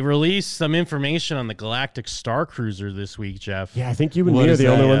 They released some information on the Galactic Star Cruiser this week, Jeff. Yeah, I think you and What me are is the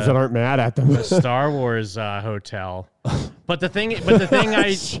that? only ones that aren't mad at them. The Star Wars hotel. But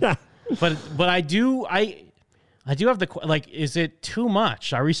I do have the like. Is it too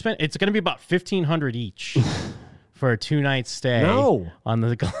much? Are we spent? It's going to be about $1,500 each for a 2-night stay. No. On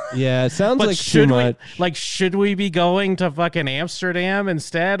the. Yeah, it sounds But like too should much. should we be going to fucking Amsterdam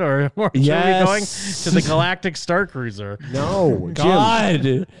instead, or should Yes. we be going to the Galactic Star Cruiser? No, Jim. God.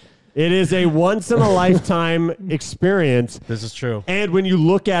 It is a once in a lifetime experience. This is true. And when you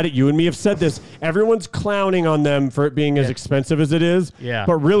look at it, you and me have said this, everyone's clowning on them for it being as expensive as it is. Yeah.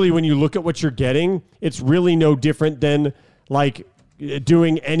 But really, when you look at what you're getting, it's really no different than like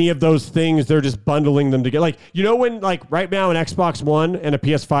doing any of those things. They're just bundling them together. Like, you know, when like right now an Xbox One and a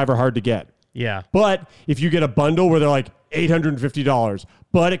PS5 are hard to get. Yeah. But if you get a bundle where they're like $850,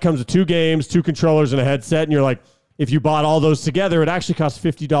 but it comes with 2 games, 2 controllers, and a headset, and you're like, if you bought all those together, it actually costs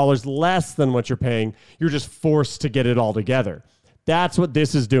 $50 less than what you're paying. You're just forced to get it all together. That's what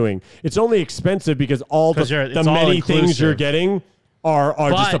this is doing. It's only expensive because all the 'Cause it's many all things you're inclusive. getting are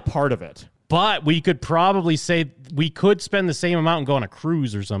just a But- part of it. But we could probably say we could spend the same amount and go on a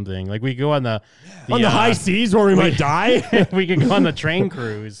cruise or something. Like we go on the On the high seas where we might die. we could go on the train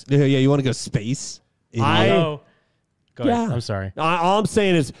cruise. Yeah, you want to go space? Although, go ahead. Yeah. I'm sorry. All I'm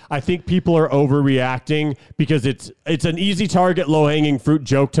saying is I think people are overreacting because it's an easy target, low-hanging fruit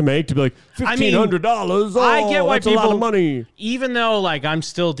joke to make, to be like, $1,500. I get why that's people, a lot of money. Even though like I'm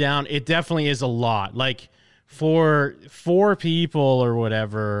still down, it definitely is a lot. Like for 4 people or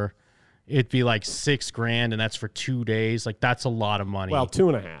whatever, it'd be like $6,000, and that's for 2 days. Like that's a lot of money. Well,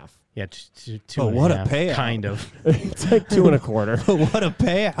 2.5. Yeah, two Oh, and a what a half, payout. kind of. It's like 2.25. What a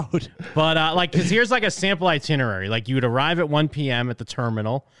payout. But like, because here's like a sample itinerary. Like you would arrive at 1 p.m. at the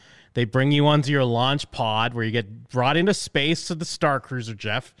terminal. They bring you onto your launch pod where you get brought into space to the Star Cruiser,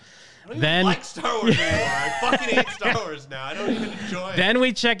 Jeff. Then Star Wars anymore. I fucking hate Star Wars now. I don't even enjoy it. Then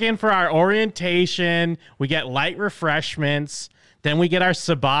we check in for our orientation. We get light refreshments. Then we get our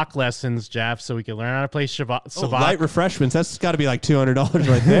sabacc lessons, Jeff, so we can learn how to play sabacc. Light refreshments. That's got to be like $200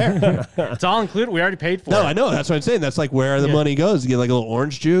 right there. It's all included. We already paid for No, it. I know. That's what I'm saying. That's like where the money goes. You get like a little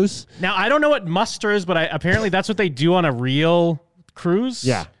orange juice. Now, I don't know what muster is, but apparently that's what they do on a real cruise.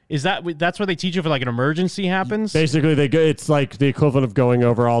 Yeah. Is that's what they teach you if like an emergency happens? Basically, it's like the equivalent of going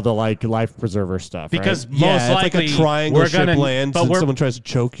over all the like life preserver stuff. Because right? most Yeah, it's likely like a triangle we're ship gonna, lands but and we're, someone tries to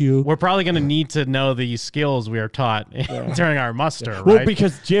choke you. we're probably going to need to know the skills we are taught during our muster, right? Well,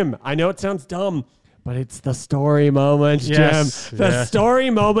 because Jim, I know it sounds dumb, but it's the story moments, Yes, Jim. The yeah. story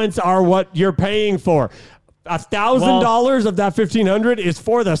moments are what you're paying for. $1,000 of that $1,500 is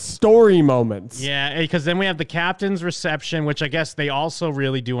for the story moments. Yeah, because then we have the captain's reception, which I guess they also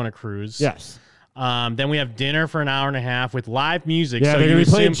really do on a cruise. Yes. Then we have dinner for an hour and a half with live music. Yeah, so they're you gonna be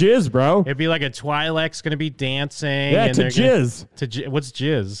playing assume jizz, bro. It'd be like a Twi'lek's going to be dancing. Yeah, and to they're gonna- jizz. What's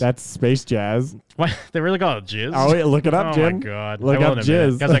jizz? That's space jazz. What? They really call it jizz? Oh, yeah, look it up, Oh, Jim. my God. Look up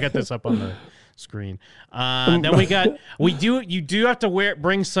jizz. Because I got this up on the screen. Then you do have to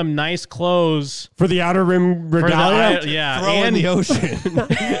bring some nice clothes for the Outer Rim regalia. Throw in the ocean.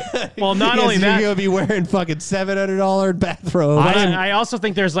 Well, not only that, you're gonna be wearing fucking $700 bathrobe. I also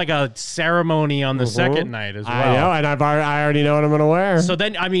think there's like a ceremony on the second night as well. I know, and I already know what I'm gonna wear. So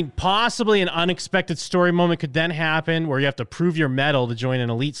then, I mean, possibly an unexpected story moment could then happen where you have to prove your mettle to join an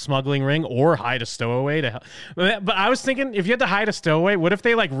elite smuggling ring or hide a stowaway to help. But I was thinking, if you had to hide a stowaway, what if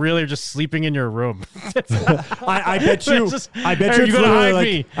they like really are just sleeping in your room? I bet you. I bet you you're it's gonna literally hide like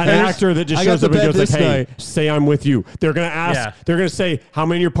me. an actor that just shows up and goes like, "Hey, say I'm with you." They're gonna ask. Yeah. They're gonna say, "How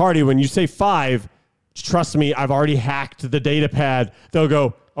many in your party?" When you say 5, trust me, I've already hacked the data pad. They'll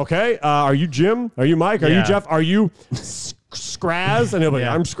go, "Okay, are you Jim? Are you Mike? Are you Jeff? Are you Scraz?" And he'll be like,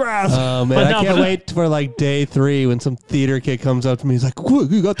 "I'm Scraz." Oh man, I can't wait for like day 3 when some theater kid comes up to me. He's like, "Whoa,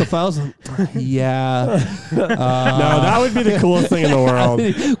 you got the files?" Yeah. No, that would be the coolest thing in the world.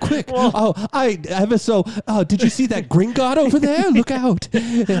 Quick! Did you see that Gringotts over there? Look out! Well,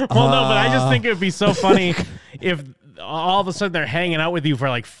 no, but I just think it would be so funny if all of a sudden they're hanging out with you for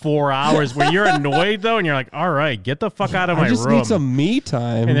like 4 hours where you're annoyed though, and you're like, all right, get the fuck out of my room. I just need some me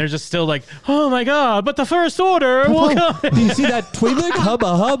time. And they're just still like, oh my God, but the First Order will come. Do you see that Twi'lek?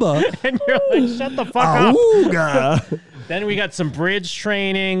 Hubba hubba. And you're like, shut the fuck up. Then we got some bridge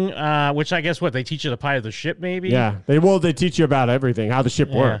training, which I guess they teach you to pilot the ship maybe? Yeah, they teach you about everything, how the ship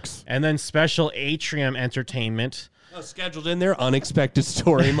works. And then special atrium entertainment. Scheduled in there, unexpected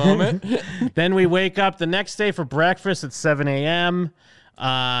story moment. Then we wake up the next day for breakfast at 7 a.m.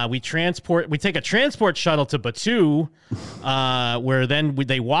 We take a transport shuttle to Batuu, where then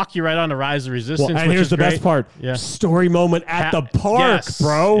they walk you right on to Rise of Resistance. And here's the best part: story moment at the park,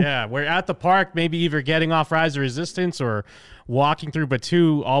 bro. Yeah, we're at the park, maybe either getting off Rise of Resistance or walking through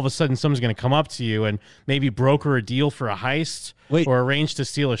Batuu. All of a sudden, someone's going to come up to you and maybe broker a deal for a heist. Or arrange to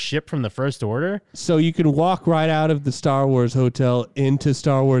steal a ship from the First Order. So you can walk right out of the Star Wars hotel into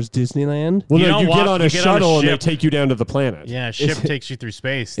Star Wars Disneyland? Well, you get on a shuttle and they take you down to the planet. Yeah, a ship takes you through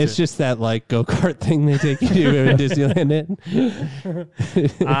space. It's just that like go-kart thing they take you to in Disneyland.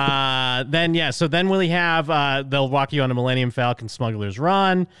 Then we'll have, they'll walk you on a Millennium Falcon Smuggler's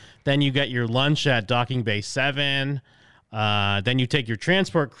Run. Then you get your lunch at Docking Bay 7. Then you take your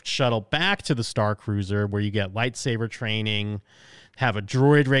transport shuttle back to the Star Cruiser where you get lightsaber training, have a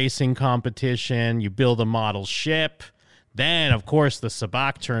droid racing competition, you build a model ship. Then, of course, the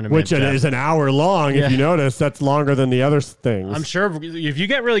Sabacc tournament. Which is an hour long, if you notice. That's longer than the other things. I'm sure if you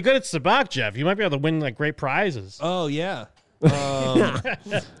get really good at Sabacc, Jeff, you might be able to win like great prizes. Oh, yeah.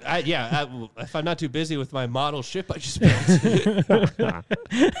 If I'm not too busy with my model ship I just built.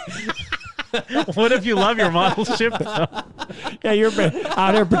 What if you love your model ship, though? Yeah, you're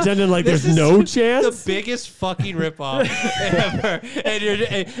out there pretending like there's no chance. The biggest fucking ripoff ever. And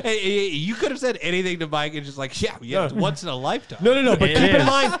you could have said anything to Mike and just like, it's once in a lifetime. No. But keep in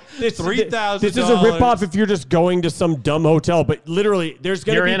mind, it's $3,000. This is a ripoff if you're just going to some dumb hotel. But literally, there's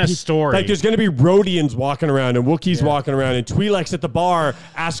going to be in a story. Like there's going to be Rhodians walking around and Wookiees walking around and Twi'leks at the bar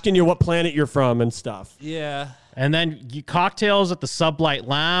asking you what planet you're from and stuff. Yeah. And then cocktails at the Sublight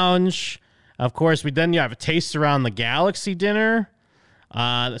Lounge. Of course, you have a taste around the galaxy dinner.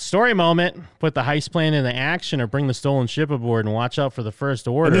 The story moment, put the heist plan into action or bring the stolen ship aboard and watch out for the First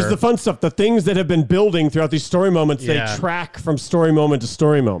Order. And there's the fun stuff, the things that have been building throughout these story moments, they track from story moment to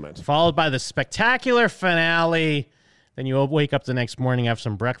story moment. Followed by the spectacular finale. Then you wake up the next morning, have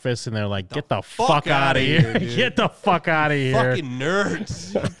some breakfast, and they're like, get the fuck out of here. Get the fuck out of here. Fucking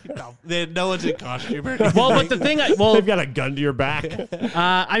nerds. No one's in costume or anything. Well, but the thing... They've got a gun to your back.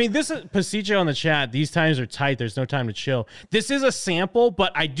 This is... Pasicho on the chat, these times are tight. There's no time to chill. This is a sample,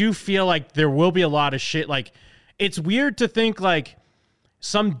 but I do feel like there will be a lot of shit. Like, it's weird to think, like,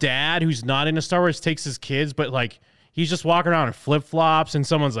 some dad who's not into Star Wars takes his kids, but, like, he's just walking around in flip-flops, and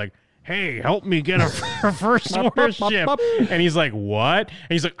someone's like, hey, help me get a First Order ship. And he's like, what? And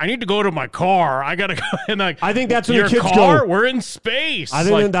he's like, I need to go to my car. I got to go. And like, I think that's when your the kids car? go. We're in space. I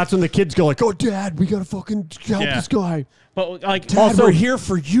think that's when the kids go like, oh, Dad, we got to fucking help this guy. But like, Dad, also, we're here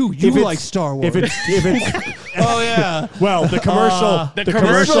for you. You like Star Wars. If it's oh yeah. Well, the commercial,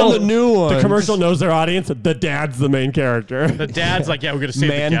 the new one. The commercial knows their audience. The dad's the main character. The dad's like, yeah, we're gonna save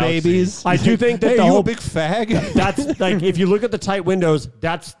man the galaxy. babies. I do think that hey, the you whole a big fag. That's like if you look at the tight windows,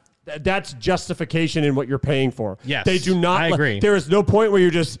 that's justification in what you're paying for. Yes, they do not. I agree. There is no point where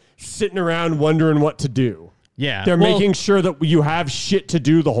you're just sitting around wondering what to do. Yeah, they're making sure that you have shit to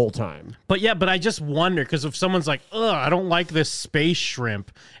do the whole time. But I just wonder, because if someone's like, ugh, I don't like this space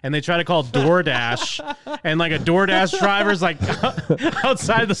shrimp, and they try to call DoorDash, and like a DoorDash driver's like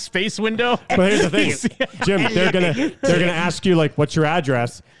outside the space window. But here's the thing, Jim, they're gonna ask you like, what's your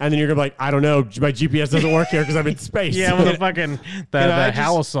address? And then you're gonna be like, I don't know, my GPS doesn't work here because I'm in space. Yeah, with the fucking the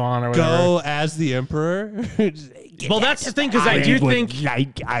Halasan or whatever. Go as the Emperor. Well, that's the thing, because I do think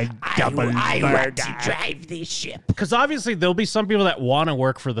I want to drive this ship. Because obviously there'll be some people that want to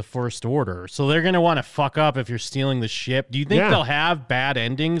work for the First Order, so they're going to want to fuck up if you're stealing the ship. Do you think they'll have bad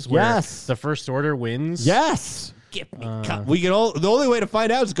endings where the First Order wins? Yes. We can the only way to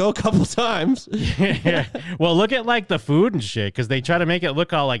find out is go a couple times. Well, look at like the food and shit, because they try to make it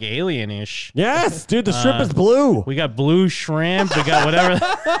look all like alien-ish. Yes, dude, the shrimp is blue. We got blue shrimp. We got whatever.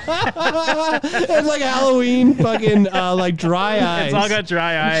 It's like Halloween fucking like dry eyes. It's all got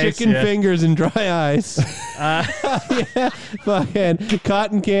dry eyes. Chicken fingers and dry eyes. Fucking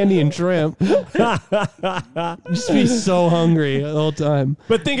cotton candy and shrimp. Just be so hungry the whole time.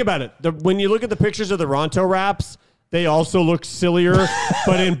 But think about it. When you look at the pictures of the Ronto wraps, they also look sillier,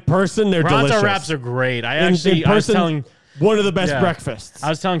 but in person, they're delicious. Ronto wraps are great. I was telling one of the best breakfasts. I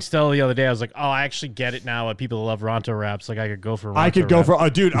was telling Stella the other day, I was like, oh, I actually get it now. People that love Ronto wraps. Like, I could go for a Ronto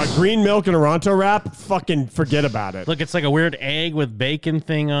wrap. Dude, a green milk and a Ronto wrap, fucking forget about it. Look, it's like a weird egg with bacon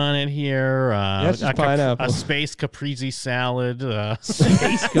thing on it here. That's just pineapple. A space caprese salad.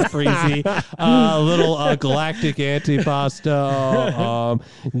 Space caprese. Little galactic antipasto.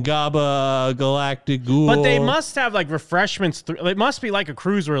 Gaba galactic ghoul. But they must have like refreshments. It must be like a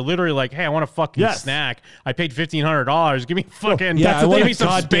cruise where literally like, hey, I want a fucking snack. I paid $1,500. Give me fucking give me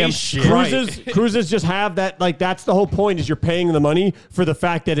some space shit. Cruises just have that. Like that's the whole point. Is you're paying the money for the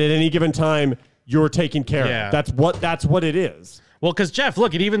fact that at any given time you're taken care of. That's what it is. Well, because Jeff,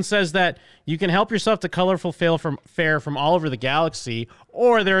 look, it even says that you can help yourself to colorful fare from all over the galaxy,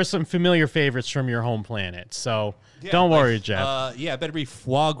 or there are some familiar favorites from your home planet. So don't worry, Jeff. It better be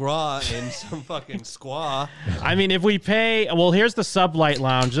foie gras and some fucking squaw. I mean, if we pay, well, here's the Sublight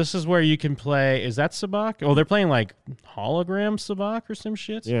Lounge. This is where you can play. Is that Sabak? Oh, they're playing like hologram Sabak or some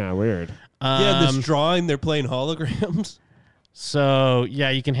shit. Yeah, weird. This drawing, they're playing holograms. So, yeah,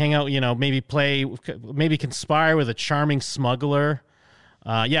 you can hang out, maybe conspire with a charming smuggler.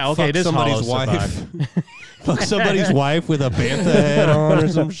 It is somebody's wife. Fuck somebody's wife with a bantha head on or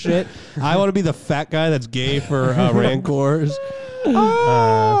some shit. I want to be the fat guy that's gay for Rancors.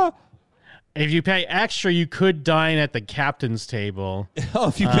 If you pay extra, you could dine at the captain's table. Oh,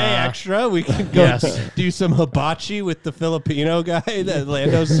 if you pay extra, we can go do some hibachi with the Filipino guy, that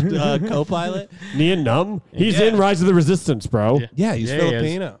Lando's co-pilot. Nien Nunb? He's in Rise of the Resistance, bro. Yeah, he's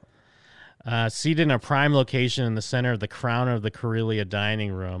Filipino. Seated in a prime location in the center of the crown of the Corellia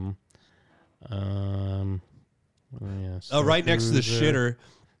dining room. Right next to the shitter.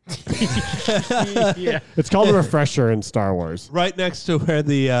 It's called a refresher in Star Wars. Right next to where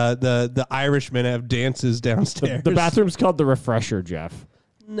the Irishmen have dances downstairs. The bathroom's called the refresher, Jeff.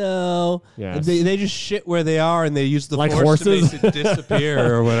 No. Yes. They just shit where they are and they use the like force horses? to make it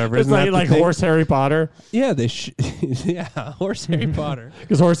disappear or whatever. It's like horse Harry Potter. Yeah, horse Harry Potter.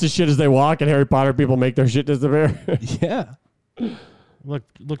 Because horses shit as they walk and Harry Potter people make their shit disappear. Yeah. Look,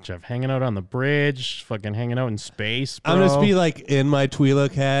 Jeff, hanging out on the bridge, fucking hanging out in space, bro. I'm gonna be like in my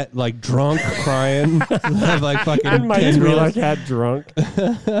Twi'lek hat, like drunk, crying, like fucking. In my Twi'lek hat, drunk.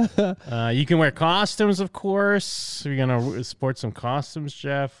 You can wear costumes, of course. You're gonna sport some costumes,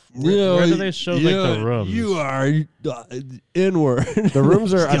 Jeff. Where do they show like the rooms? You are inward. The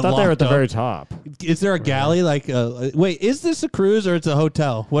rooms are. I thought they were at the very top. Is there a galley? Like, wait, is this a cruise or it's a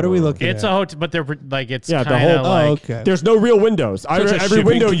hotel? What are we looking at? It's a hotel, but they're like it's the kinda whole. like, okay. There's no real windows. Every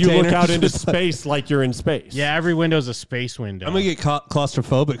window you look container. out into space like you're in space. Yeah, every window's a space window. I'm gonna get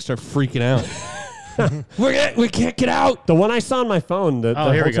claustrophobic, start freaking out. we can't get out. The one I saw on my phone, the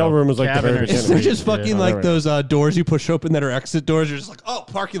hotel room was like the very beginning. They're just fucking like those doors you push open that are exit doors. You're just like, oh,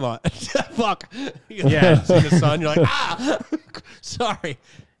 parking lot. Fuck. Yeah. See the sun. You're like, sorry.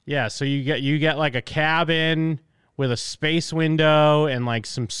 Yeah, so you get like a cabin with a space window and like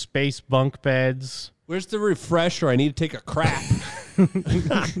some space bunk beds. Where's the refresher? I need to take a crap.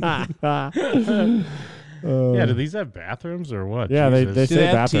 Yeah, do these have bathrooms or what? Yeah, Jesus. they Do say they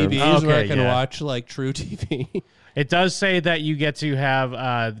have bathrooms. TVs where I can watch like true TV? It does say that you get to have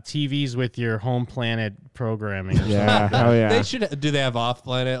TVs with your home planet programming. Or Yeah, something. hell yeah. They should. Do they have off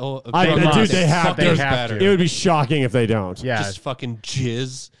planet? Oh, Dude, they have. They have to. It would be shocking if they don't. Yeah, Just fucking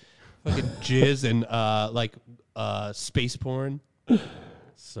jizz and like space porn.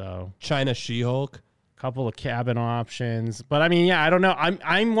 So China She-Hulk. couple of cabin options, but I mean, yeah, I don't know.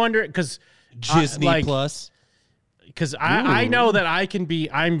 I'm wondering because Disney like, Plus. because I know that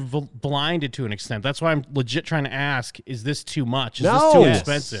I'm blinded to an extent. That's why I'm legit trying to ask: is this too much? Is this too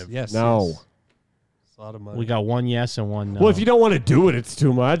expensive? Yes. No. Yes. It's a lot of money. We got one yes and one no. Well, if you don't want to do it, it's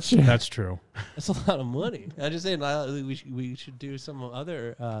too much. That's true. That's a lot of money. I just saying we should do some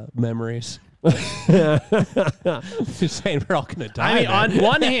other memories. Just saying we're all gonna die. I mean, on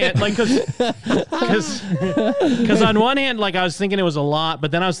one hand, like, because on one hand, like, I was thinking it was a lot,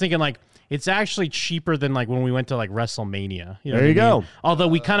 but then I was thinking like it's actually cheaper than like when we went to like WrestleMania. You know There you what I mean? go. Although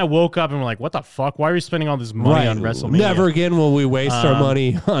we kind of woke up and were like, "What the fuck? Why are we spending all this money on WrestleMania?" Never again will we waste our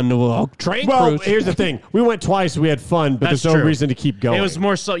money on train Well, cruise. here's the thing. We went twice. We had fun, but That's there's no true. reason to keep going. It was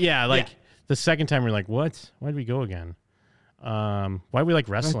more so, like the second time we are like, "What? Why did we go again? Why do we like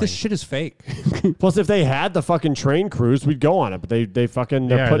wrestling?" Like, this shit is fake. Plus, if they had the fucking train cruise, we'd go on it. But they're Yeah,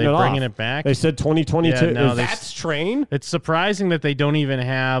 putting are it they off. bringing it back? They said 2022. Yeah, no, That's train. It's surprising that they don't even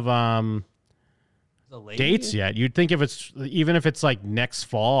have dates yet. You'd think if it's like next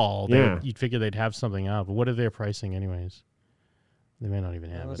fall, you'd figure they'd have something up. But what are their pricing anyways? They may not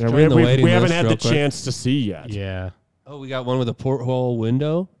even have it. Yeah, join the waiting we haven't list had the real quick. chance to see yet. Yeah. Oh, we got one with a porthole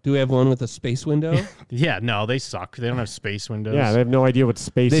window. Do we have one with a space window? Yeah, no, they suck. They don't have space windows. Yeah, they have no idea what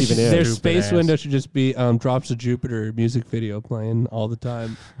space even is. Their Stupid space ass. window should just be Drops of Jupiter music video playing all the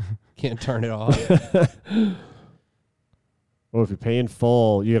time. Can't turn it off. Well, if you pay in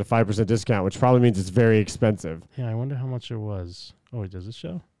full, you get a 5% discount, which probably means it's very expensive. Yeah, I wonder how much it was. Oh, wait, does it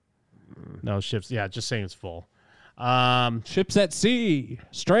show? No, ships. Yeah, just saying it's full. Ships at sea,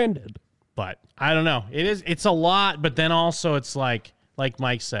 stranded. But I don't know. It's a lot, but then also it's like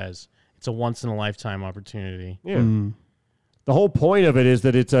Mike says, it's a once in a lifetime opportunity. Yeah. The whole point of it is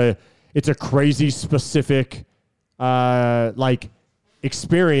that it's a crazy specific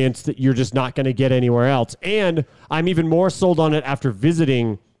experience that you're just not going to get anywhere else. And I'm even more sold on it after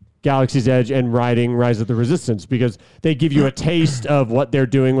visiting Galaxy's Edge and riding Rise of the Resistance, because they give you a taste of what they're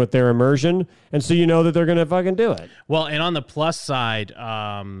doing with their immersion, and so you know that they're going to fucking do it. Well, and on the plus side,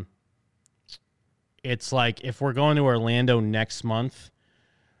 it's like if we're going to Orlando next month,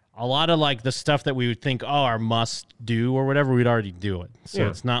 a lot of like the stuff that we would think, our must do or whatever, we'd already do it. So Yeah.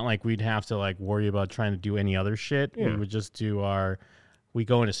 it's not like we'd have to like worry about trying to do any other shit. Yeah. We would just do we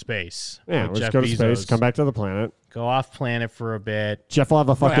go into space. Yeah, like let's Jeff go to Bezos. space, come back to the planet. Go off planet for a bit. Jeff will have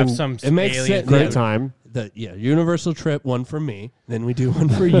a fucking have some It makes alien sense. great Yeah. time. Universal trip, one for me. Then we do one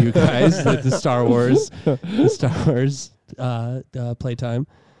for you guys with the Star Wars playtime.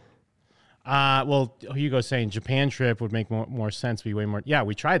 Well, Hugo's saying Japan trip would make more sense. Be way more. Yeah,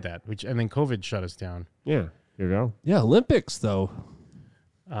 we tried that, and then COVID shut us down. Yeah, here you go. Yeah, Olympics though.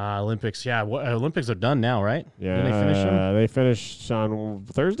 Olympics, yeah. Olympics are done now, right? Yeah, Didn't they finish them? they finished on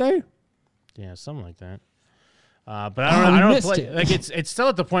Thursday. Yeah, something like that. But I don't missed play, it. like it's still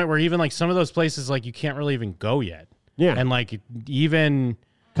at the point where even like some of those places like you can't really even go yet. Yeah, And like even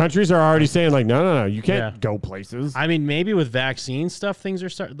countries are already saying like, no, you can't Yeah. go places. I mean maybe with vaccine stuff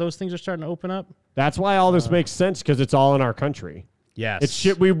those things are starting to open up. That's why all this makes sense, because it's all in our country. Yes. It's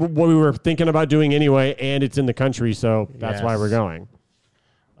shit we were thinking about doing anyway, and it's in the country, so that's why Yes. we're going.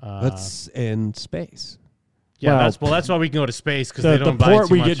 That's in space. Yeah, well, that's why we can go to space because The, they the don't buy port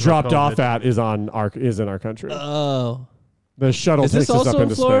too we much get of dropped COVID. off at is in our country. Oh, The shuttle Is this takes us also up in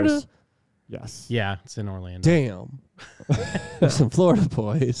into Florida? space. Yes. Yeah, it's in Orlando. damn! Some Florida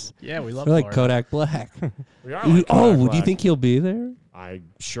boys. Yeah, we love They're like Florida. Kodak Black. We are like Kodak Do you Black. think he'll be there? I'm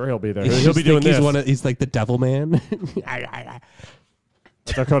sure he'll be there. You He'll just be doing think this. he's like the devil man.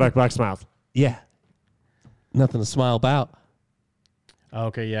 That's our Kodak Black's mouth. Yeah, nothing to smile about.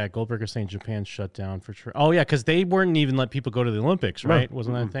 Okay, yeah. Goldberger saying Japan shut down for sure. Oh, yeah, because they weren't even let people go to the Olympics, right?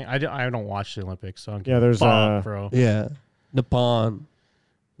 Wasn't that a thing? I don't watch the Olympics, so I don't Yeah, give a there's, fuck, bro. Yeah, Nippon.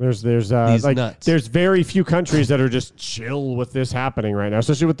 There's These like nuts. there's very few countries that are just chill with this happening right now,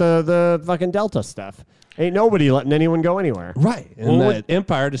 especially with the fucking Delta stuff. Ain't nobody letting anyone go anywhere. Right, and Well, that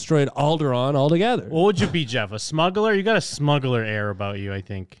empire destroyed Alderaan altogether. What would you be, Jeff? A smuggler? You got a smuggler air about you, I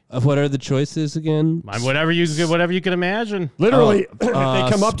think. What are the choices again? Whatever you can imagine. Literally, if they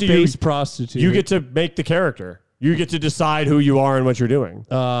come up to you, space prostitute. you get to make the character. You get to decide who you are and what you're doing.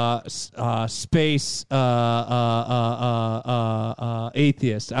 Space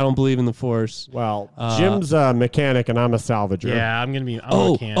atheist. I don't believe in the Force. Well, Jim's a mechanic and I'm a salvager. Yeah, I'm gonna be. I'm a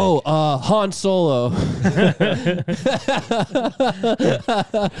Oh, mechanic. Han Solo.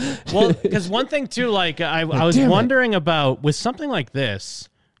 Well, because one thing too, like I was damn it. wondering about with something like this,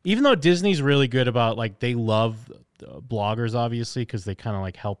 even though Disney's really good about like they love bloggers obviously because they kind of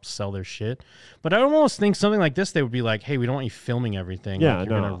like help sell their shit, but I almost think something like this they would be like, hey, we don't want you filming everything. Yeah, like,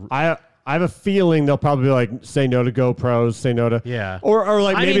 you're no. gonna- I have a feeling they'll probably like say no to GoPros, say no to Yeah. or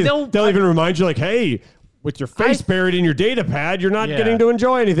like I maybe mean, they'll even remind you like, hey, with your face buried in your data pad, you're not Yeah. getting to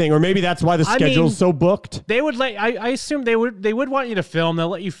enjoy anything. Or maybe that's why the schedule's so booked. They would let. I assume they would want you to film. They'll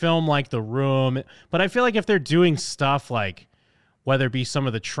let you film like the room. But I feel like if they're doing stuff like whether it be some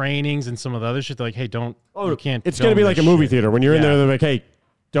of the trainings and some of the other shit, they're like, hey, don't. You can't. It's going to be like a movie theater. When you're in Yeah. there, they're like, hey,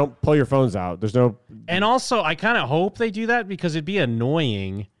 don't pull your phones out. There's no. And also, I kind of hope they do that because it'd be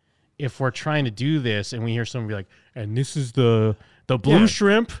annoying if we're trying to do this and we hear someone be like, and this is the blue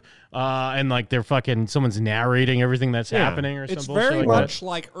shrimp, and like they're fucking someone's narrating everything that's happening or It's some bullshit very like much that.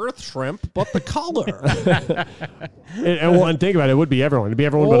 like Earth shrimp, but the color. And think about it, it would be everyone. It'd be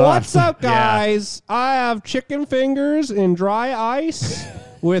everyone but us. What's up, guys? I have chicken fingers in dry ice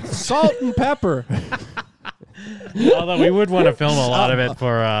with salt and pepper. Although we would want to film a lot of it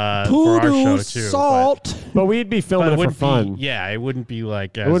for our show Poodoo too. salt. But we'd be filming it for wouldn't fun. Yeah, it wouldn't be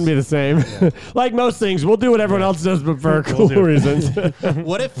like It wouldn't be the same. Like most things, we'll do what everyone else does, but for cool reasons.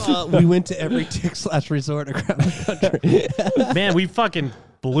 What if we went to every Dick's Last Resort around the country? Man, we fucking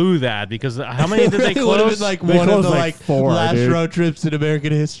blew that because how many did they It would have close? been like They one of closed the like four, last dude. road trips in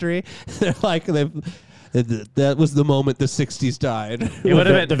American history. They're like that was the moment the '60s died. It would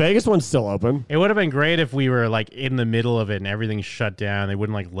have been the Vegas one's still open. It would have been great if we were like in the middle of it and everything's shut down. They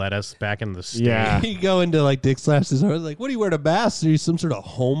wouldn't like let us back in the state. Yeah. You go into like Dick's Last Resort, like, what do you wear to mask? Are you some sort of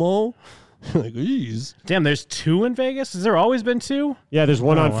homo? Like, geez. Damn, there's two in Vegas? Has there always been two? Yeah, there's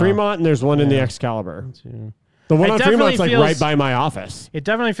one Oh, on wow. Fremont and there's one in the Excalibur. The one It on definitely Fremont's like feels- right by my office. It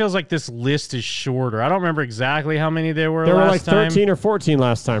definitely feels like this list is shorter. I don't remember exactly how many there were There were last like time. 13 or 14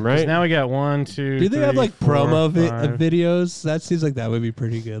 last time, 'Cause right? Now we got 1, 2, Do they have 3, like 4, promo 5. videos? That seems like that would be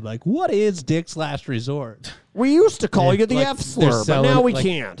pretty good. Like, what is Dick's Last Resort? We used to call you the Like, F they're slur, but selling, now we like,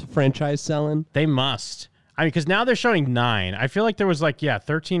 can't. Franchise selling. They must. I mean, because now they're showing 9. I feel like there was like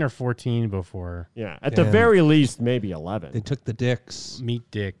 13 or 14 before. Yeah, at the very least, maybe 11. They took the dicks.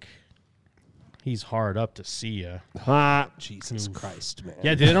 Meet Dick. He's hard up to see you. Jesus Christ, man.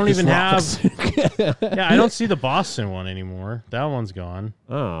 Yeah, they don't This even have. rocks. Yeah, I don't see the Boston one anymore. That one's gone.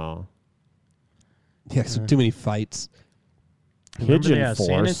 Oh. Yeah, so too many fights. Pigeon yeah, Force.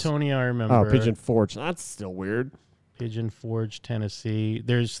 San Antonio, I remember. Oh, Pigeon Forge. That's still weird. Pigeon Forge, Tennessee.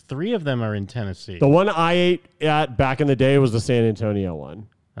 There's 3 of them are in Tennessee. The one I ate at back in the day was the San Antonio one.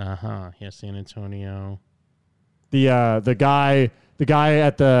 Yeah, San Antonio. The guy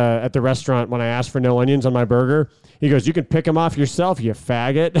at the restaurant, when I asked for no onions on my burger, he goes, "You can pick them off yourself, you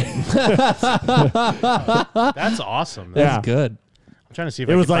faggot." That's awesome. Yeah. That's good. I'm trying to see if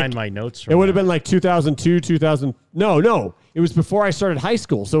It I was can like- find my notes. It would have been like 2002, 2000. No. It was before I started high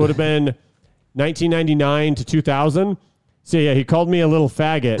school. So it would have been 1999 to 2000. So yeah, he called me a little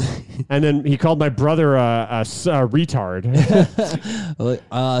faggot. And then he called my brother a retard.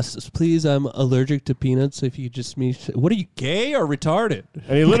 Please, I'm allergic to peanuts. If you just what are you, gay or retarded?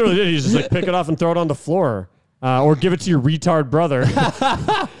 And he literally did. He's just like, pick it off and throw it on the floor. Or give it to your retard brother.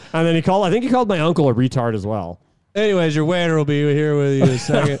 And then I think he called my uncle a retard as well. Anyways, your waiter will be here with you in a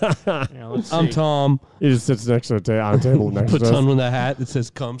second. Yeah, let's I'm see. Tom. He just sits next to on a table next Puts to us. on the hat that says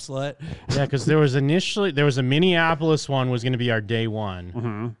 "cum slut." Yeah, because there was a Minneapolis one was going to be our day one.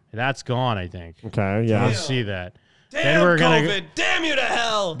 Mm-hmm. That's gone, I think. Okay, yeah. Let's see that. Damn COVID! Damn you to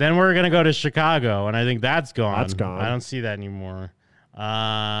hell! Then we're gonna go to Chicago, and I think that's gone. That's gone. I don't see that anymore.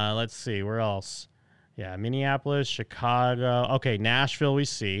 Let's see where else. Yeah, Minneapolis, Chicago. Okay, Nashville. We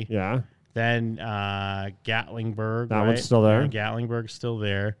see. Yeah. Then Gatlinburg. That right? one's still there. Yeah, Gatlinburg's still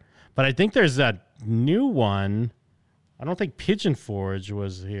there. But I think there's that new one. I don't think Pigeon Forge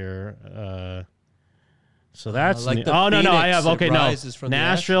was here. So that's like new. the Oh no, I phoenix have that okay no rises from the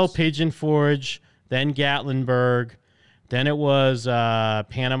Nashville, ashes. Pigeon Forge, then Gatlinburg, then it was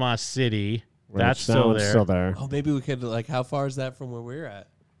Panama City. That's That still one's there. still there. Oh, maybe we could how far is that from where we're at?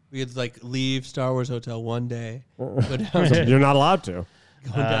 We could leave Star Wars Hotel one day, go down, You're not allowed to.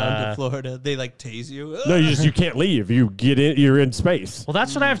 go down to Florida. They tase you. No, you can't leave. You get in. You're in space. Well,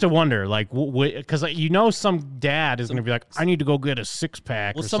 that's what I have to wonder, because some dad is going to be like, I need to go get a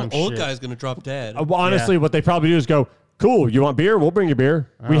 6-pack. Well, or some old shit. guy's gonna drop dead. Well, honestly, what they probably do is go, "Cool, you want beer? We'll bring you beer.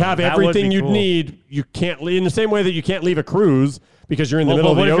 We have that would everything be you'd cool. need. You can't leave in the same way that you can't leave a cruise because you're in the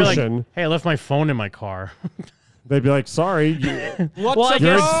middle of what the if you're like, ocean." hey, I left my phone in my car. They'd be like, "Sorry, Well, I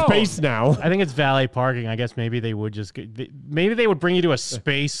you're in guess- space now." I think it's valet parking. I guess maybe they would maybe they would bring you to a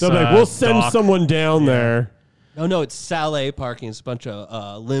space. They'll be like, "We'll send dock." someone down there." No, it's Salé parking. It's a bunch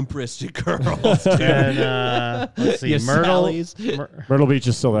of limp-wristed girls. Then let's see, Yeah, Myrtle, Sally's. Myrtle Beach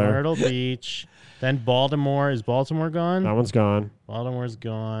is still there. Myrtle Beach. Then Baltimore. Is Baltimore gone? That one's gone. Baltimore's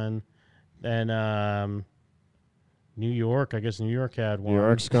gone. Then New York. I guess New York had one. New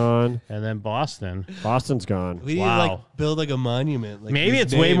York's gone. And then Boston. Boston's gone. We need to like build like a monument. Like, Maybe these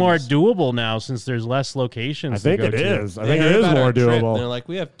it's way more names. doable now since there's less locations. I think to it go to. is. I They think it heard is about more our trip, and doable. they're like,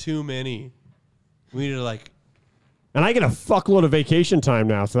 we have too many. We need to like. And I get a fuckload of vacation time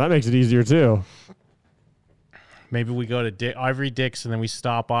now, so that makes it easier too. Maybe we go to Ivory Dix and then we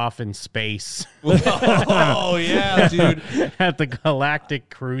stop off in space. Oh yeah, dude! At the Galactic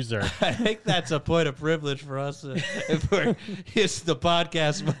Cruiser. I think that's a point of privilege for us if it's the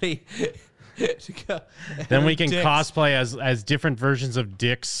podcast money. Then we can Dicks. cosplay as different versions of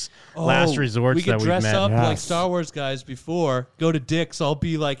Dick's Last Resorts we could that we've dress met. up like Star Wars guys before. Go to Dick's. I'll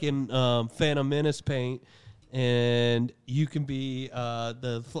be like in Phantom Menace paint, and you can be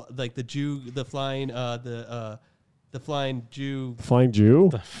the flying Jew. Flying Jew?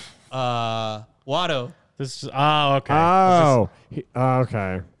 Watto. This is okay. Oh,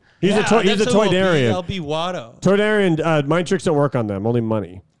 okay. He's Yeah, a toy. He's a that's who Toydarian. I'll be Watto. Toydarian. Mind tricks don't work on them. Only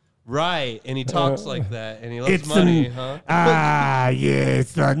money. Right, and he talks like that, and he loves money, huh?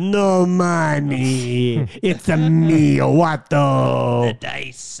 Yes, no money. It's a me, Watto.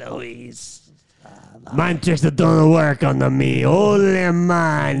 Dice always. Mind tricks that don't work on the me, only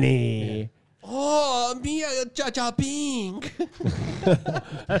money. Oh, me, Jar Jar Bing.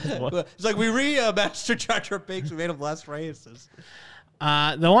 It's like we remastered Jar Jar Binks. We made him less racist.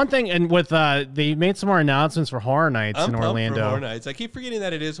 The one thing, and with they made some more announcements for Horror Nights I'm in pumped Orlando. for Horror Nights. I keep forgetting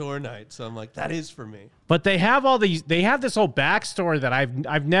that it is Horror Nights, so I'm like, that is for me. But they have all these. They have this whole backstory that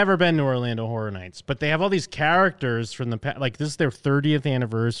I've never been to Orlando Horror Nights, but they have all these characters from the like this is their 30th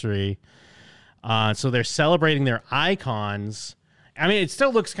anniversary, so they're celebrating their icons. I mean, it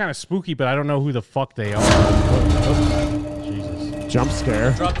still looks kind of spooky, but I don't know who the fuck they are. Jesus! Jump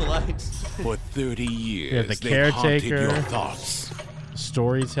scare. Drop the lights. For 30 years, Yeah, the they've haunted caretaker. your thoughts,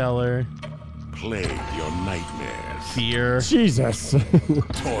 Storyteller, plagued your nightmares, fear, Jesus,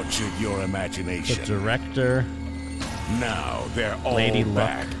 tortured your the imagination. director, Now they're all Lady Luck.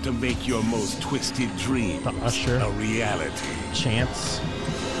 back to make your most twisted dreams the usher, a reality. Chance,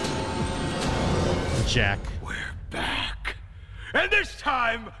 Jack. We're back. And this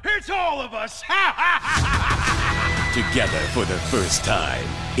time, it's all of us! Together for the first time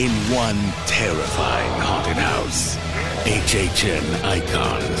in one terrifying haunted house. HHN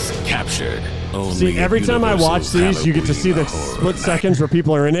icons captured only See, at every time I watch Universal's these, you get to see the Halloween split Horror seconds where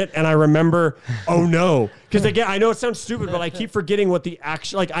people are in it, and I remember, oh no, because again, I know it sounds stupid, but I keep forgetting what the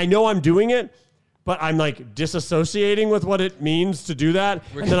action. Like, I know I'm doing it, but I'm like disassociating with what it means to do that,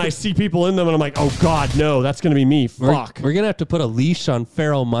 and then I see people in them, and I'm like, oh god, no, that's gonna be me. Fuck. We're gonna have to put a leash on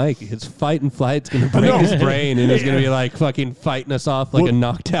Feral Mike. His fight and flight's gonna break his brain, and he's gonna be like fucking fighting us off like a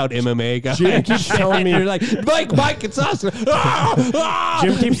knocked out MMA guy. Jim keeps telling me, You're like, Mike, it's us.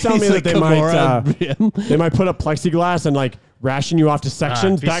 Jim keeps telling me He's that like they might put up plexiglass and like ration you off to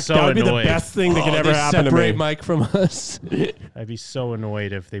sections. I'd be That so would be the annoyed. best thing that could ever they happen to separate me. Mike from us. I'd be so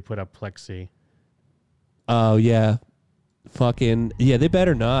annoyed if they put up plexi. Oh yeah, fucking yeah. They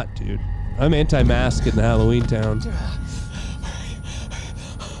better not, dude. I'm anti-mask in the Halloween town.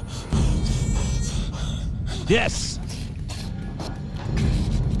 Yes,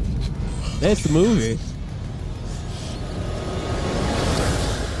 that's the movie.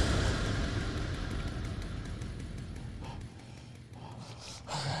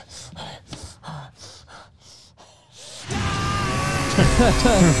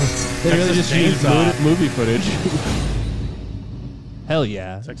 They really Texas just used Chainsaw. movie footage. Hell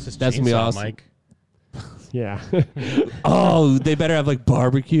yeah. Texas That's gonna be Chainsaw, awesome. Mike. Yeah. Oh, they better have like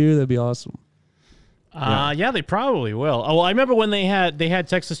barbecue. That'd be awesome. Yeah, they probably will. Oh, well, I remember when they had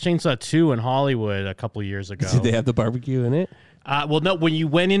Texas Chainsaw 2 in Hollywood a couple years ago. Did they have the barbecue in it? Well, no. When you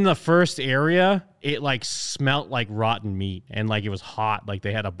went in the first area, it like smelt like rotten meat, and like it was hot. Like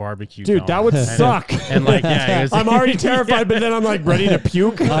they had a barbecue. Dude, going. that would And- suck. And like, yeah, it was, I'm already terrified, but then I'm like ready to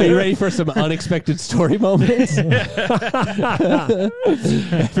puke. Are you ready for some unexpected story moments? Every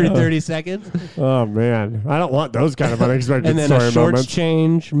 30 seconds. Oh man, I don't want those kind of unexpected And then story a shorts moments.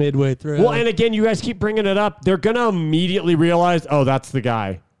 change midway through. Well, and again, you guys keep bringing it up. They're gonna immediately realize, oh, that's the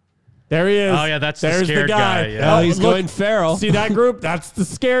guy. There he is. Oh, yeah, that's the There's scared guy. guy, yeah. Oh, he's look, going feral. See that group? That's the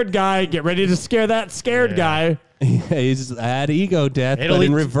scared guy. Get ready to scare that scared guy. He's at ego death, It'll but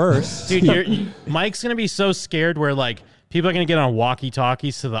in lead- reverse. dude, Mike's gonna be so scared where like people are gonna get on walkie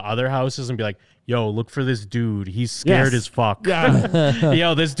talkies to the other houses and be like, yo, look for this dude. He's scared Yes. as fuck. Yeah.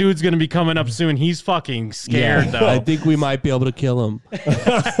 Yo, this dude's going to be coming up soon. He's fucking scared, though. I think we might be able to kill him.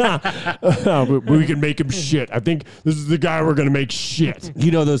 we can make him shit. I think this is the guy we're gonna make shit.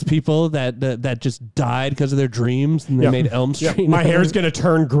 You know those people that just died because of their dreams and they made Elm Yeah, Street. my hair's gonna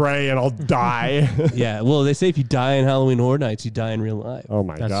turn gray and I'll die. Yeah, well, they say if you die in Halloween Horror Nights, you die in real life. Oh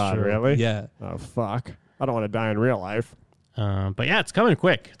my god, true. really? Yeah. Oh fuck. I don't want to die in real life. But yeah, it's coming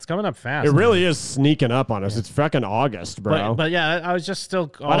quick. It's coming up fast. It really is sneaking up on us. It's fucking August, bro. But yeah, I was just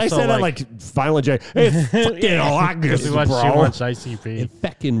still. Why'd I say that like Violent J? It's fucking August, too much bro. ICP. It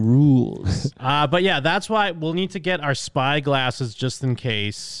fucking rules. But yeah, that's why we'll need to get our spy glasses just in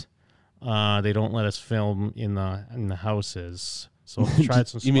case they don't let us film in the houses. So we'll try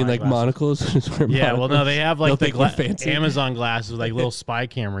some. You mean spy like glasses. monocles? Just wear Yeah, well, no, they have like They'll the think we're fancy. Amazon glasses with like little spy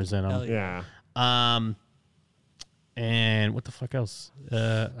cameras in them. Yeah. And what the fuck else?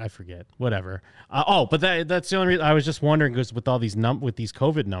 I forget. Whatever. But that's the only reason I was just wondering because with all these with these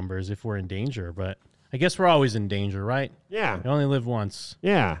COVID numbers, if we're in danger. But I guess we're always in danger, right? Yeah. You only live once.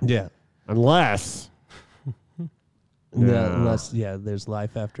 Yeah. Yeah. Unless. Unless, there's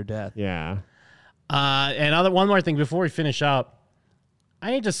life after death. Yeah. And one more thing before we finish up, I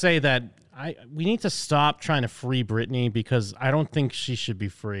need to say that we need to stop trying to free Britney because I don't think she should be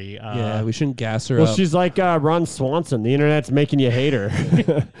free. Yeah, we shouldn't gas her Well, up. she's like Ron Swanson. The internet's making you hate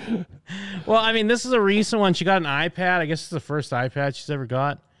her. Well, I mean, this is a recent one. She got an iPad. I guess it's the first iPad she's ever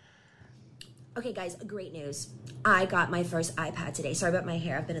got. Okay, guys, great news. I got my first iPad today. Sorry about my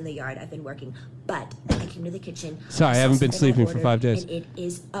hair. I've been in the yard. I've been working. But I came to the kitchen. Sorry, I haven't been sleeping for 5 days. And it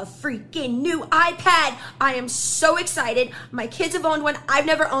is a freaking new iPad. I am so excited. My kids have owned one. I've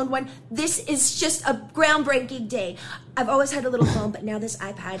never owned one. This is just a groundbreaking day. I've always had a little phone, but now this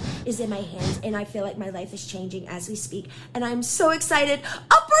iPad is in my hands, and I feel like my life is changing as we speak. And I'm so excited.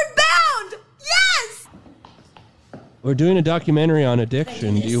 Upward bound! Yes! We're doing a documentary on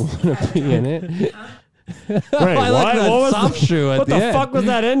addiction. Do you want to be in it? Wait, I like that what was soft shoe at what the the end. fuck was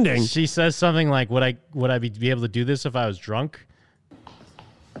that ending? She says something like, "Would I be able to do this if I was drunk?"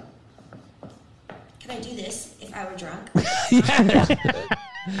 Can I do this if I were drunk?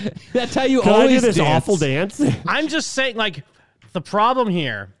 That's how you Can I do always this dance. awful dance? I'm just saying, like, the problem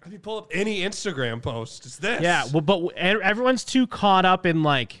here. If you pull up any Instagram post, it's this. Yeah, well, but everyone's too caught up in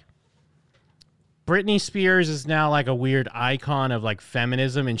like. Britney Spears is now like a weird icon of like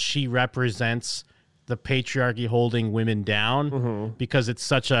feminism, and she represents the patriarchy holding women down because it's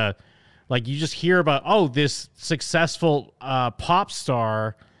such a like you just hear about this successful pop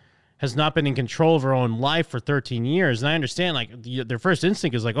star has not been in control of her own life for 13 years, and I understand like their first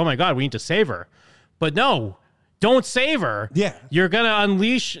instinct is like, oh my god, we need to save her, but no, don't save her. Yeah, you're gonna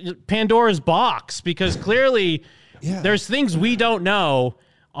unleash Pandora's box because clearly there's things we don't know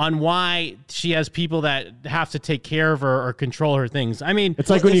on why she has people that have to take care of her or control her things. I mean, It's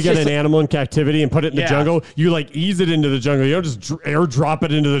like when you get an animal in captivity and put it in the jungle, you like ease it into the jungle. You don't just airdrop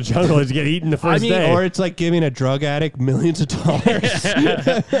it into the jungle as you get eaten the first day. Or it's like giving a drug addict millions of dollars.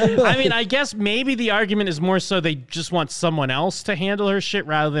 I mean, I guess maybe the argument is more so they just want someone else to handle her shit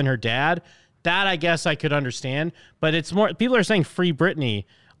rather than her dad. That I guess I could understand. But it's more, people are saying free Britney.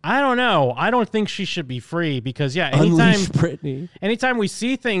 I don't know. I don't think she should be free because Unleash Britney. Anytime we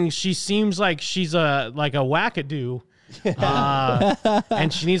see things, she seems like she's a wackadoo,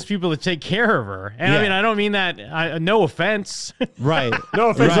 and she needs people to take care of her. And I mean, I don't mean that. No offense, Right. No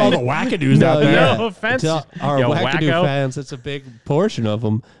offense to all the wackadoos out there. No offense, To our yo, wackadoo wacko. fans, it's a big portion of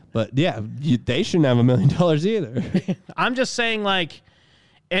them. But yeah, they shouldn't have $1 million either. I'm just saying, like,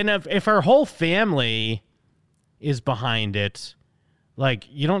 and if her whole family is behind it. Like,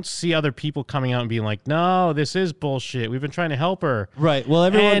 you don't see other people coming out and being like, no, this is bullshit. We've been trying to help her. Right. Well,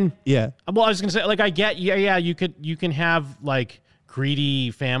 everyone. Well, I was going to say, like, I get, you can have, like,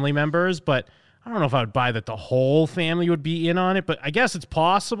 greedy family members, but I don't know if I would buy that the whole family would be in on it, but I guess it's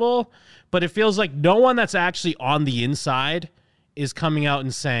possible. But it feels like no one that's actually on the inside is coming out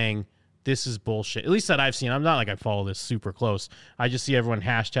and saying, this is bullshit. At least that I've seen. I'm not like I follow this super close. I just see everyone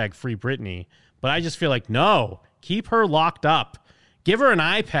hashtag free Britney. But I just feel like, no, keep her locked up. Give her an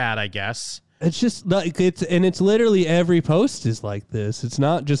iPad, I guess. It's just like it's literally every post is like this. It's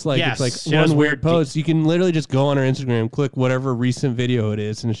not just like Yes, it's she like has one weird weird post. You can literally just go on her Instagram, click whatever recent video it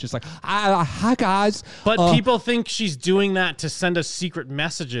is, and it's just like, hi guys. But people think she's doing that to send us secret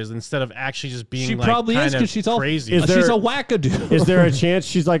messages instead of actually just being She like probably is kind because of she's all crazy. she's a wackadoo. Is there a chance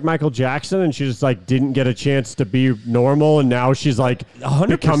she's like Michael Jackson and she just like didn't get a chance to be normal and now she's like 100%.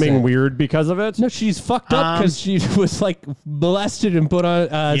 becoming weird because of it? No, she's fucked up because she was like molested and put on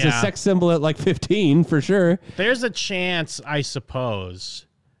as a Yeah. sex symbol at like 15 for sure. There's a chance, I suppose,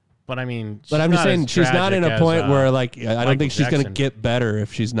 But I mean, But I'm just saying she's not in a point where like I don't Michael think she's going to Jackson. get better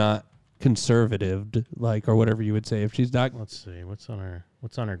if she's not conservative, like or whatever you would say. If she's not, Let's see what's on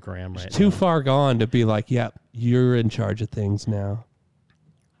her gram right too now. far gone to be like, yep, you're in charge of things now.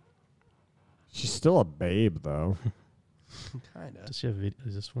 She's still a babe, though. Kind of. Does she have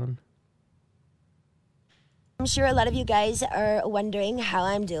is this one? I'm sure a lot of you guys are wondering how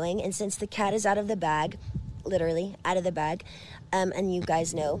I'm doing, and since the cat is out of the bag, literally out of the bag, and you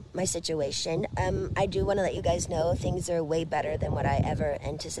guys know my situation, I do want to let you guys know things are way better than what I ever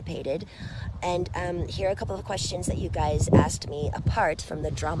anticipated. And here are a couple of questions that you guys asked me apart from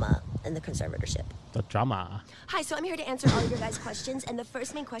the drama and the conservatorship. The drama. Hi, so I'm here to answer all of your guys' questions, and the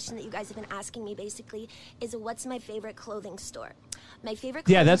first main question that you guys have been asking me basically is what's my favorite clothing store? My favorite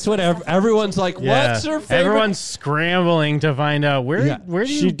Yeah, clothing that's store what is definitely everyone's like. Yeah. What's her favorite? Everyone's scrambling to find out where do you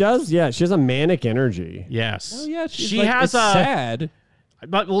She does, yeah. She has a manic energy. Yes. Oh yeah, she's she like, has it's sad.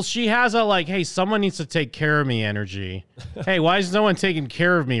 But well, she has a like, hey, someone needs to take care of me energy. Hey, why is no one taking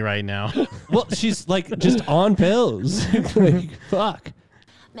care of me right now? Well, she's like just on pills. Like, fuck.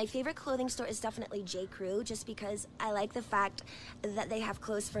 My favorite clothing store is definitely J. Crew, just because I like the fact that they have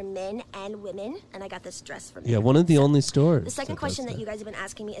clothes for men and women, and I got this dress from Yeah, them. one of the only stores. The second that question does that you guys have been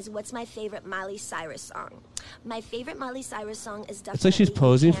asking me is what's my favorite Miley Cyrus song? My favorite Miley Cyrus song is definitely It's like she's You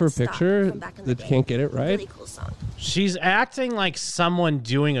posing Can't for a Stop picture from back in the that day. can't get it right. Really cool song. She's acting like someone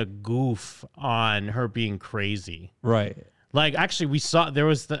doing a goof on her being crazy. Right. Like, actually, we saw there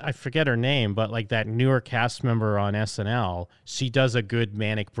was I forget her name, but like that newer cast member on SNL, she does a good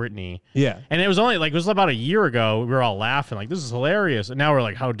manic Britney. Yeah. And it was only like, it was about a year ago. We were all laughing, like, this is hilarious. And now we're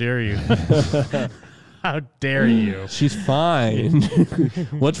like, how dare you? How dare you? She's fine.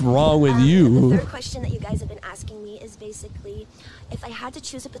 What's wrong with you? The third question that you guys have been asking me is basically if I had to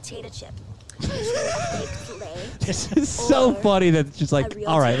choose a potato chip between a baked filet This is so funny that she's like,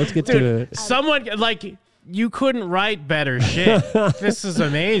 all right, let's get to Dude, it. someone, like, you couldn't write better shit. This is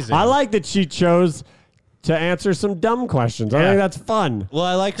amazing. I like that she chose to answer some dumb questions. I Yeah. think that's fun. Well,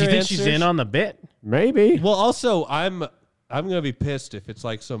 I like Do her you think she's answers. in on the bit? Maybe. Well, also, I'm gonna be pissed if it's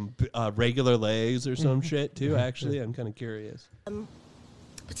like some regular Lay's or some shit too. Actually, I'm kind of curious.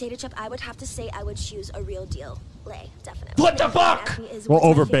 potato chip, I would have to say I would choose a real deal Lay, definitely. What the If you fuck? ask me is, Well,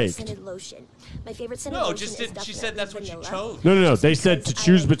 what's my favorite overbaked. scented lotion? My favorite scented No, lotion just is did, she said that's what she vanilla. chose. No. They said to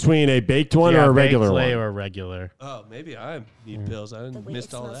choose between a baked one or a regular baked one. Lay or a regular. Oh, maybe I need pills. I The way missed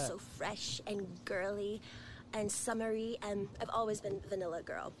it all smells that. so fresh and girly and summery, and I've always been vanilla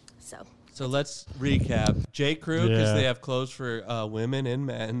girl. So let's recap. J. Crew, because Yeah. they have clothes for women and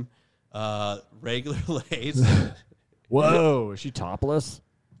men. Regular Lay's. Whoa, is she topless?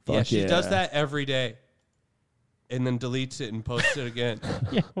 Yeah, Fuck she does yeah. that every day. And then deletes it and posts it again.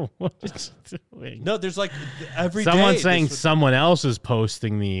 Yeah, what is she doing? No, there's like every day. Someone's this saying would- someone else is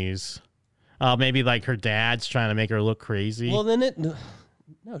posting these. Maybe like her dad's trying to make her look crazy. Well, then it. No,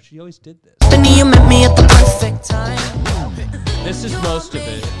 she always did this. You met me at the perfect time. This is most of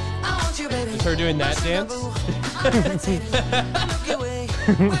it. Is her doing that dance?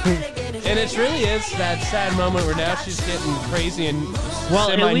 And it really is that sad moment where now she's getting crazy and Well,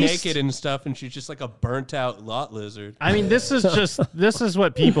 at semi-naked least- and stuff, and she's just like a burnt-out lot lizard. I mean, this is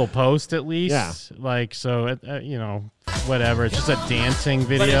what people post at least. Yeah. Like, so, whatever. It's just a dancing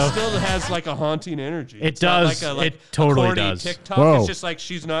video. But it still has like a haunting energy. It It's not does. Like It totally corny does. TikTok. Whoa. It's just like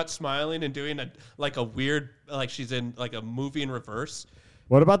she's not smiling and doing a weird, like she's in like a movie in reverse.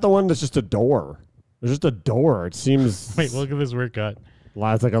 What about the one that's just a door? There's just a door. It seems. Wait, look at this weird cut.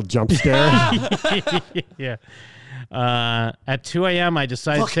 It's like a jump scare. Yeah. At 2 a.m., I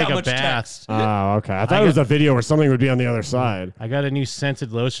decided Fuck, to take how a much bath. text. Oh, okay. I thought it was a video where something would be on the other side. I got a new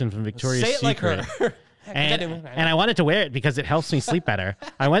scented lotion from Victoria's Say it like Secret. her. And I wanted to wear it because it helps me sleep better.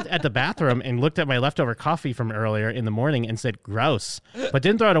 I went at the bathroom and looked at my leftover coffee from earlier in the morning and said, gross, but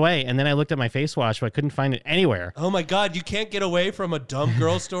didn't throw it away. And then I looked at my face wash, but I couldn't find it anywhere. Oh my God, you can't get away from a dumb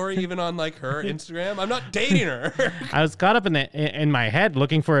girl story even on like her Instagram. I'm not dating her. I was caught up in my head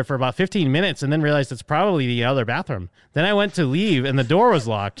looking for it for about 15 minutes and then realized it's probably the other bathroom. Then I went to leave and the door was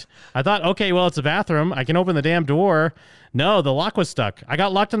locked. I thought, okay, well, it's a bathroom. I can open the damn door. No, the lock was stuck. I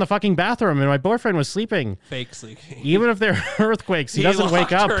got locked in the fucking bathroom and my boyfriend was sleeping. Fake sleeping. Even if there are earthquakes, he doesn't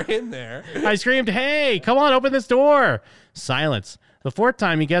wake locked up. her in there. I screamed, hey, come on, open this door. Silence. The fourth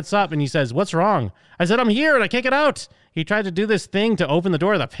time he gets up and he says, what's wrong? I said, I'm here and I can't get out. He tried to do this thing to open the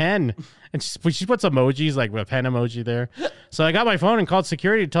door with a pen. And she puts emojis, like a pen emoji there. So I got my phone and called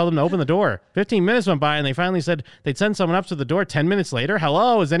security to tell them to open the door. 15 minutes went by and they finally said they'd send someone up to the door 10 minutes later.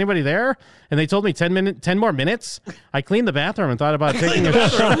 Hello, is anybody there? And they told me 10 more minutes. I cleaned the bathroom and thought about taking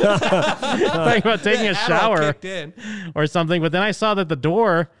a shower or something. But then I saw that the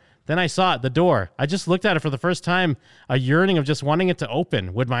door Then I saw it, the door. I just looked at it for the first time, a yearning of just wanting it to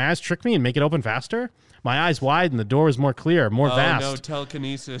open. Would my eyes trick me and make it open faster? My eyes widened, the door was more clear, more vast. Oh, no,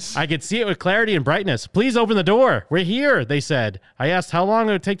 telekinesis. I could see it with clarity and brightness. Please open the door. We're here, they said. I asked how long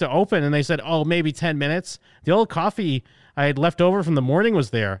it would take to open, and they said, oh, maybe 10 minutes. The old coffee I had left over from the morning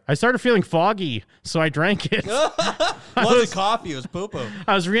was there. I started feeling foggy, so I drank it. It wasn't coffee, it was poo-poo.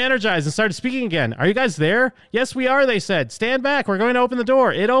 I was re-energized and started speaking again. Are you guys there? Yes, we are, they said. Stand back. We're going to open the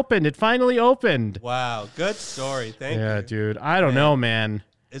door. It opened. It finally opened. Wow, good story. Thank you. Yeah, dude. I don't know, man.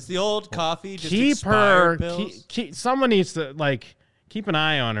 Is the old coffee just Keep her. expired pills? Someone needs to, keep an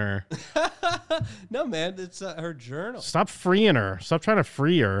eye on her. No, man, it's her journal. Stop freeing her. Stop trying to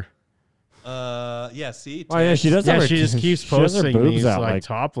free her. Yeah, see? Oh, yeah, she does have her- she just keeps she has her posting boobs these out, like,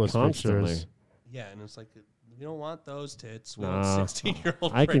 topless constantly. pictures. Yeah, and it's like, we don't want those tits. We Nah, want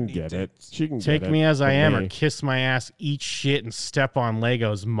 16-year-old I can pregnant get it. tits. She can Take get it. me as I But am, or me. kiss my ass, eat shit, and step on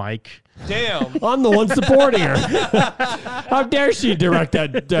Legos, Mike. Damn. I'm the one supporting her. How dare she direct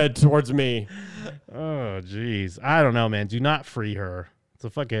that towards me? Oh, jeez. I don't know, man. Do not free her. It's a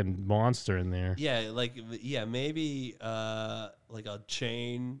fucking monster in there. Yeah, maybe like a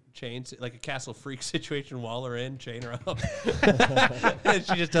chain, like a Castle Freak situation. While we're in, chain her up, and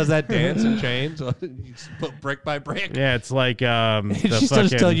she just does that dance and chains. You just put brick by brick. Yeah, it's like the She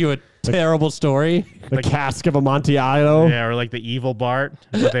starts telling you a terrible story. The cask of Amontillado. Yeah, or like the evil Bart,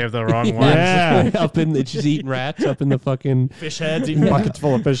 but they have the wrong ones. Yeah. Up in she's eating rats up in the fucking Fish heads, eating buckets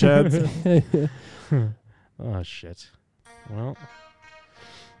full of fish heads. Oh shit. Well.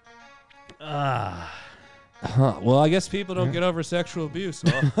 Well, I guess people don't get over sexual abuse.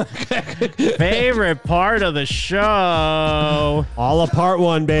 Well. Favorite part of the show. All of part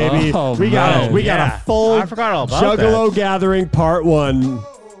one, baby. Oh, we got man. a full I forgot all about Juggalo that. gathering part one.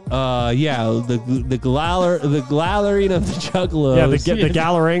 Yeah, the glallering of the juggalos. Yeah, the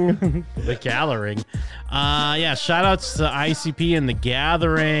gathering. The gathering. Yeah, shout outs to ICP and the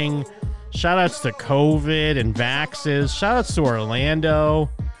gathering. Shout outs to COVID and Vaxes. Shout outs to Orlando.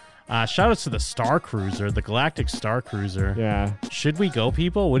 Shout outs to the Star Cruiser, the Galactic Star Cruiser. Yeah. Should we go,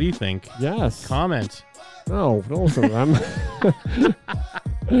 people? What do you think? Yes. Comment. No, don't listen to them.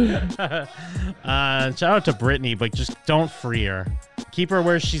 Shout out to Brittany, but just don't free her. Keep her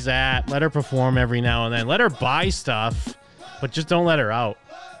where she's at. Let her perform every now and then. Let her buy stuff, but just don't let her out.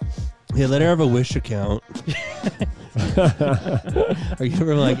 Yeah, let her have a Wish account. Or give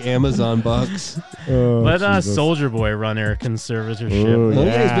her like Amazon bucks. Let Soldier Boy run her conservatorship. Ooh, Oh,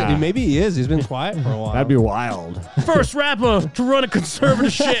 yeah. maybe he is. He's been quiet for a while. That'd be wild. First rapper to run a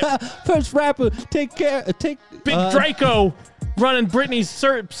conservatorship. First rapper, take Big Draco running Britney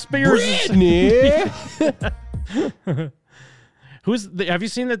Spears. Britney. Have you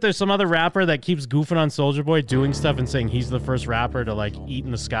seen that there's some other rapper that keeps goofing on Soldier Boy doing stuff and saying he's the first rapper to like eat in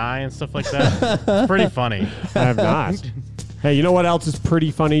the sky and stuff like that? It's pretty funny. I have not. Hey, you know what else is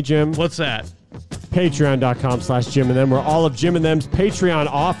pretty funny, Jim? What's that? Patreon.com/Jim and Them, where all of Jim and Them's Patreon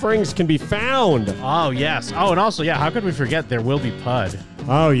offerings can be found. Oh, yes. Oh, and also, yeah, how could we forget There Will Be Pud?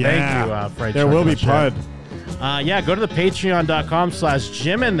 Oh, yeah. Thank you, Fried There will be Chocolate Pud. Chef. Yeah, go to the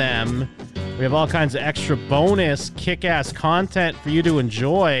patreon.com/Jim and Them. We have all kinds of extra bonus kick-ass content for you to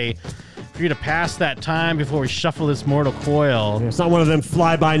enjoy, for you to pass that time before we shuffle this mortal coil. It's not one of them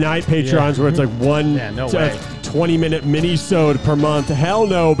fly-by-night Patrons where it's like one 20-minute mini-sode per month. Hell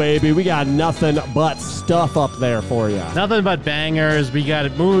no, baby. We got nothing but stuff up there for you. Nothing but bangers. We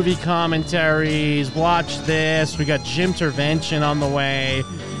got movie commentaries. Watch this. We got Jim Intervention on the way.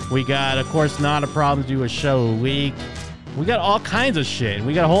 We got, of course, Not a Problem to do a show a week. We got all kinds of shit.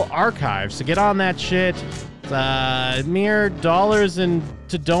 We got a whole archive. So get on that shit. Mere dollars and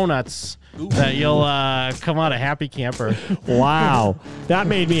to donuts that you'll come out a happy camper. Wow. That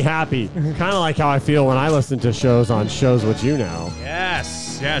made me happy. Kind of like how I feel when I listen to shows on Shows What You Know.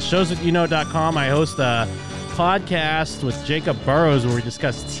 Yes. Yeah, showswhatyouknow.com. I host a podcast with Jacob Burrows where we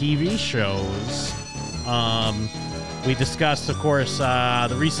discuss TV shows. We discussed, of course,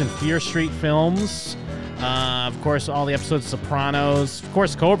 the recent Fear Street films. Of course, all the episodes of Sopranos. Of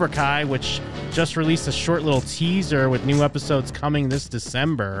course, Cobra Kai, which just released a short little teaser with new episodes coming this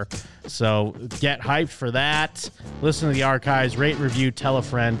December. So get hyped for that. Listen to the archives, rate, review, tell a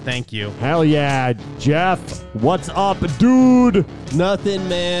friend. Thank you. Hell yeah. Jeff, what's up, dude? Nothing,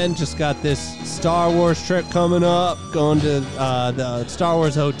 man. Just got this Star Wars trip coming up. Going to the Star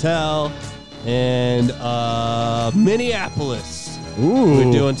Wars Hotel and Minneapolis. Ooh.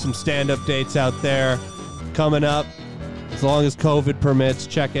 We're doing some stand-up dates out there coming up. As long as COVID permits,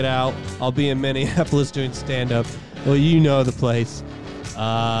 check it out. I'll be in Minneapolis doing stand-up. Well, you know the place.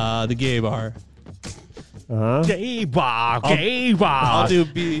 The gay bar. Gay bar, I'll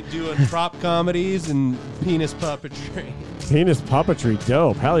be doing prop comedies and penis puppetry. Penis puppetry,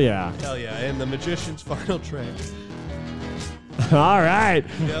 dope. Hell yeah. Hell yeah, and the Magician's Final Trick. All right.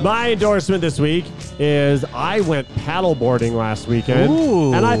 Yep. My endorsement this week is I went paddleboarding last weekend,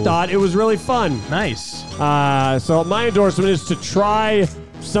 Ooh. and I thought it was really fun. Nice. So my endorsement is to try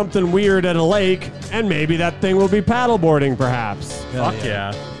something weird at a lake, and maybe that thing will be paddleboarding, perhaps. Fuck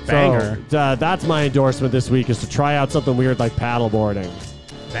yeah. Banger. So, that's my endorsement this week is to try out something weird like paddleboarding.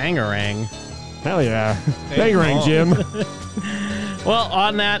 Bangerang. Hell yeah. Bangerang, Jim. Well,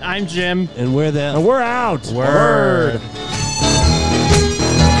 on that, I'm Jim. And we're And we're out. Word.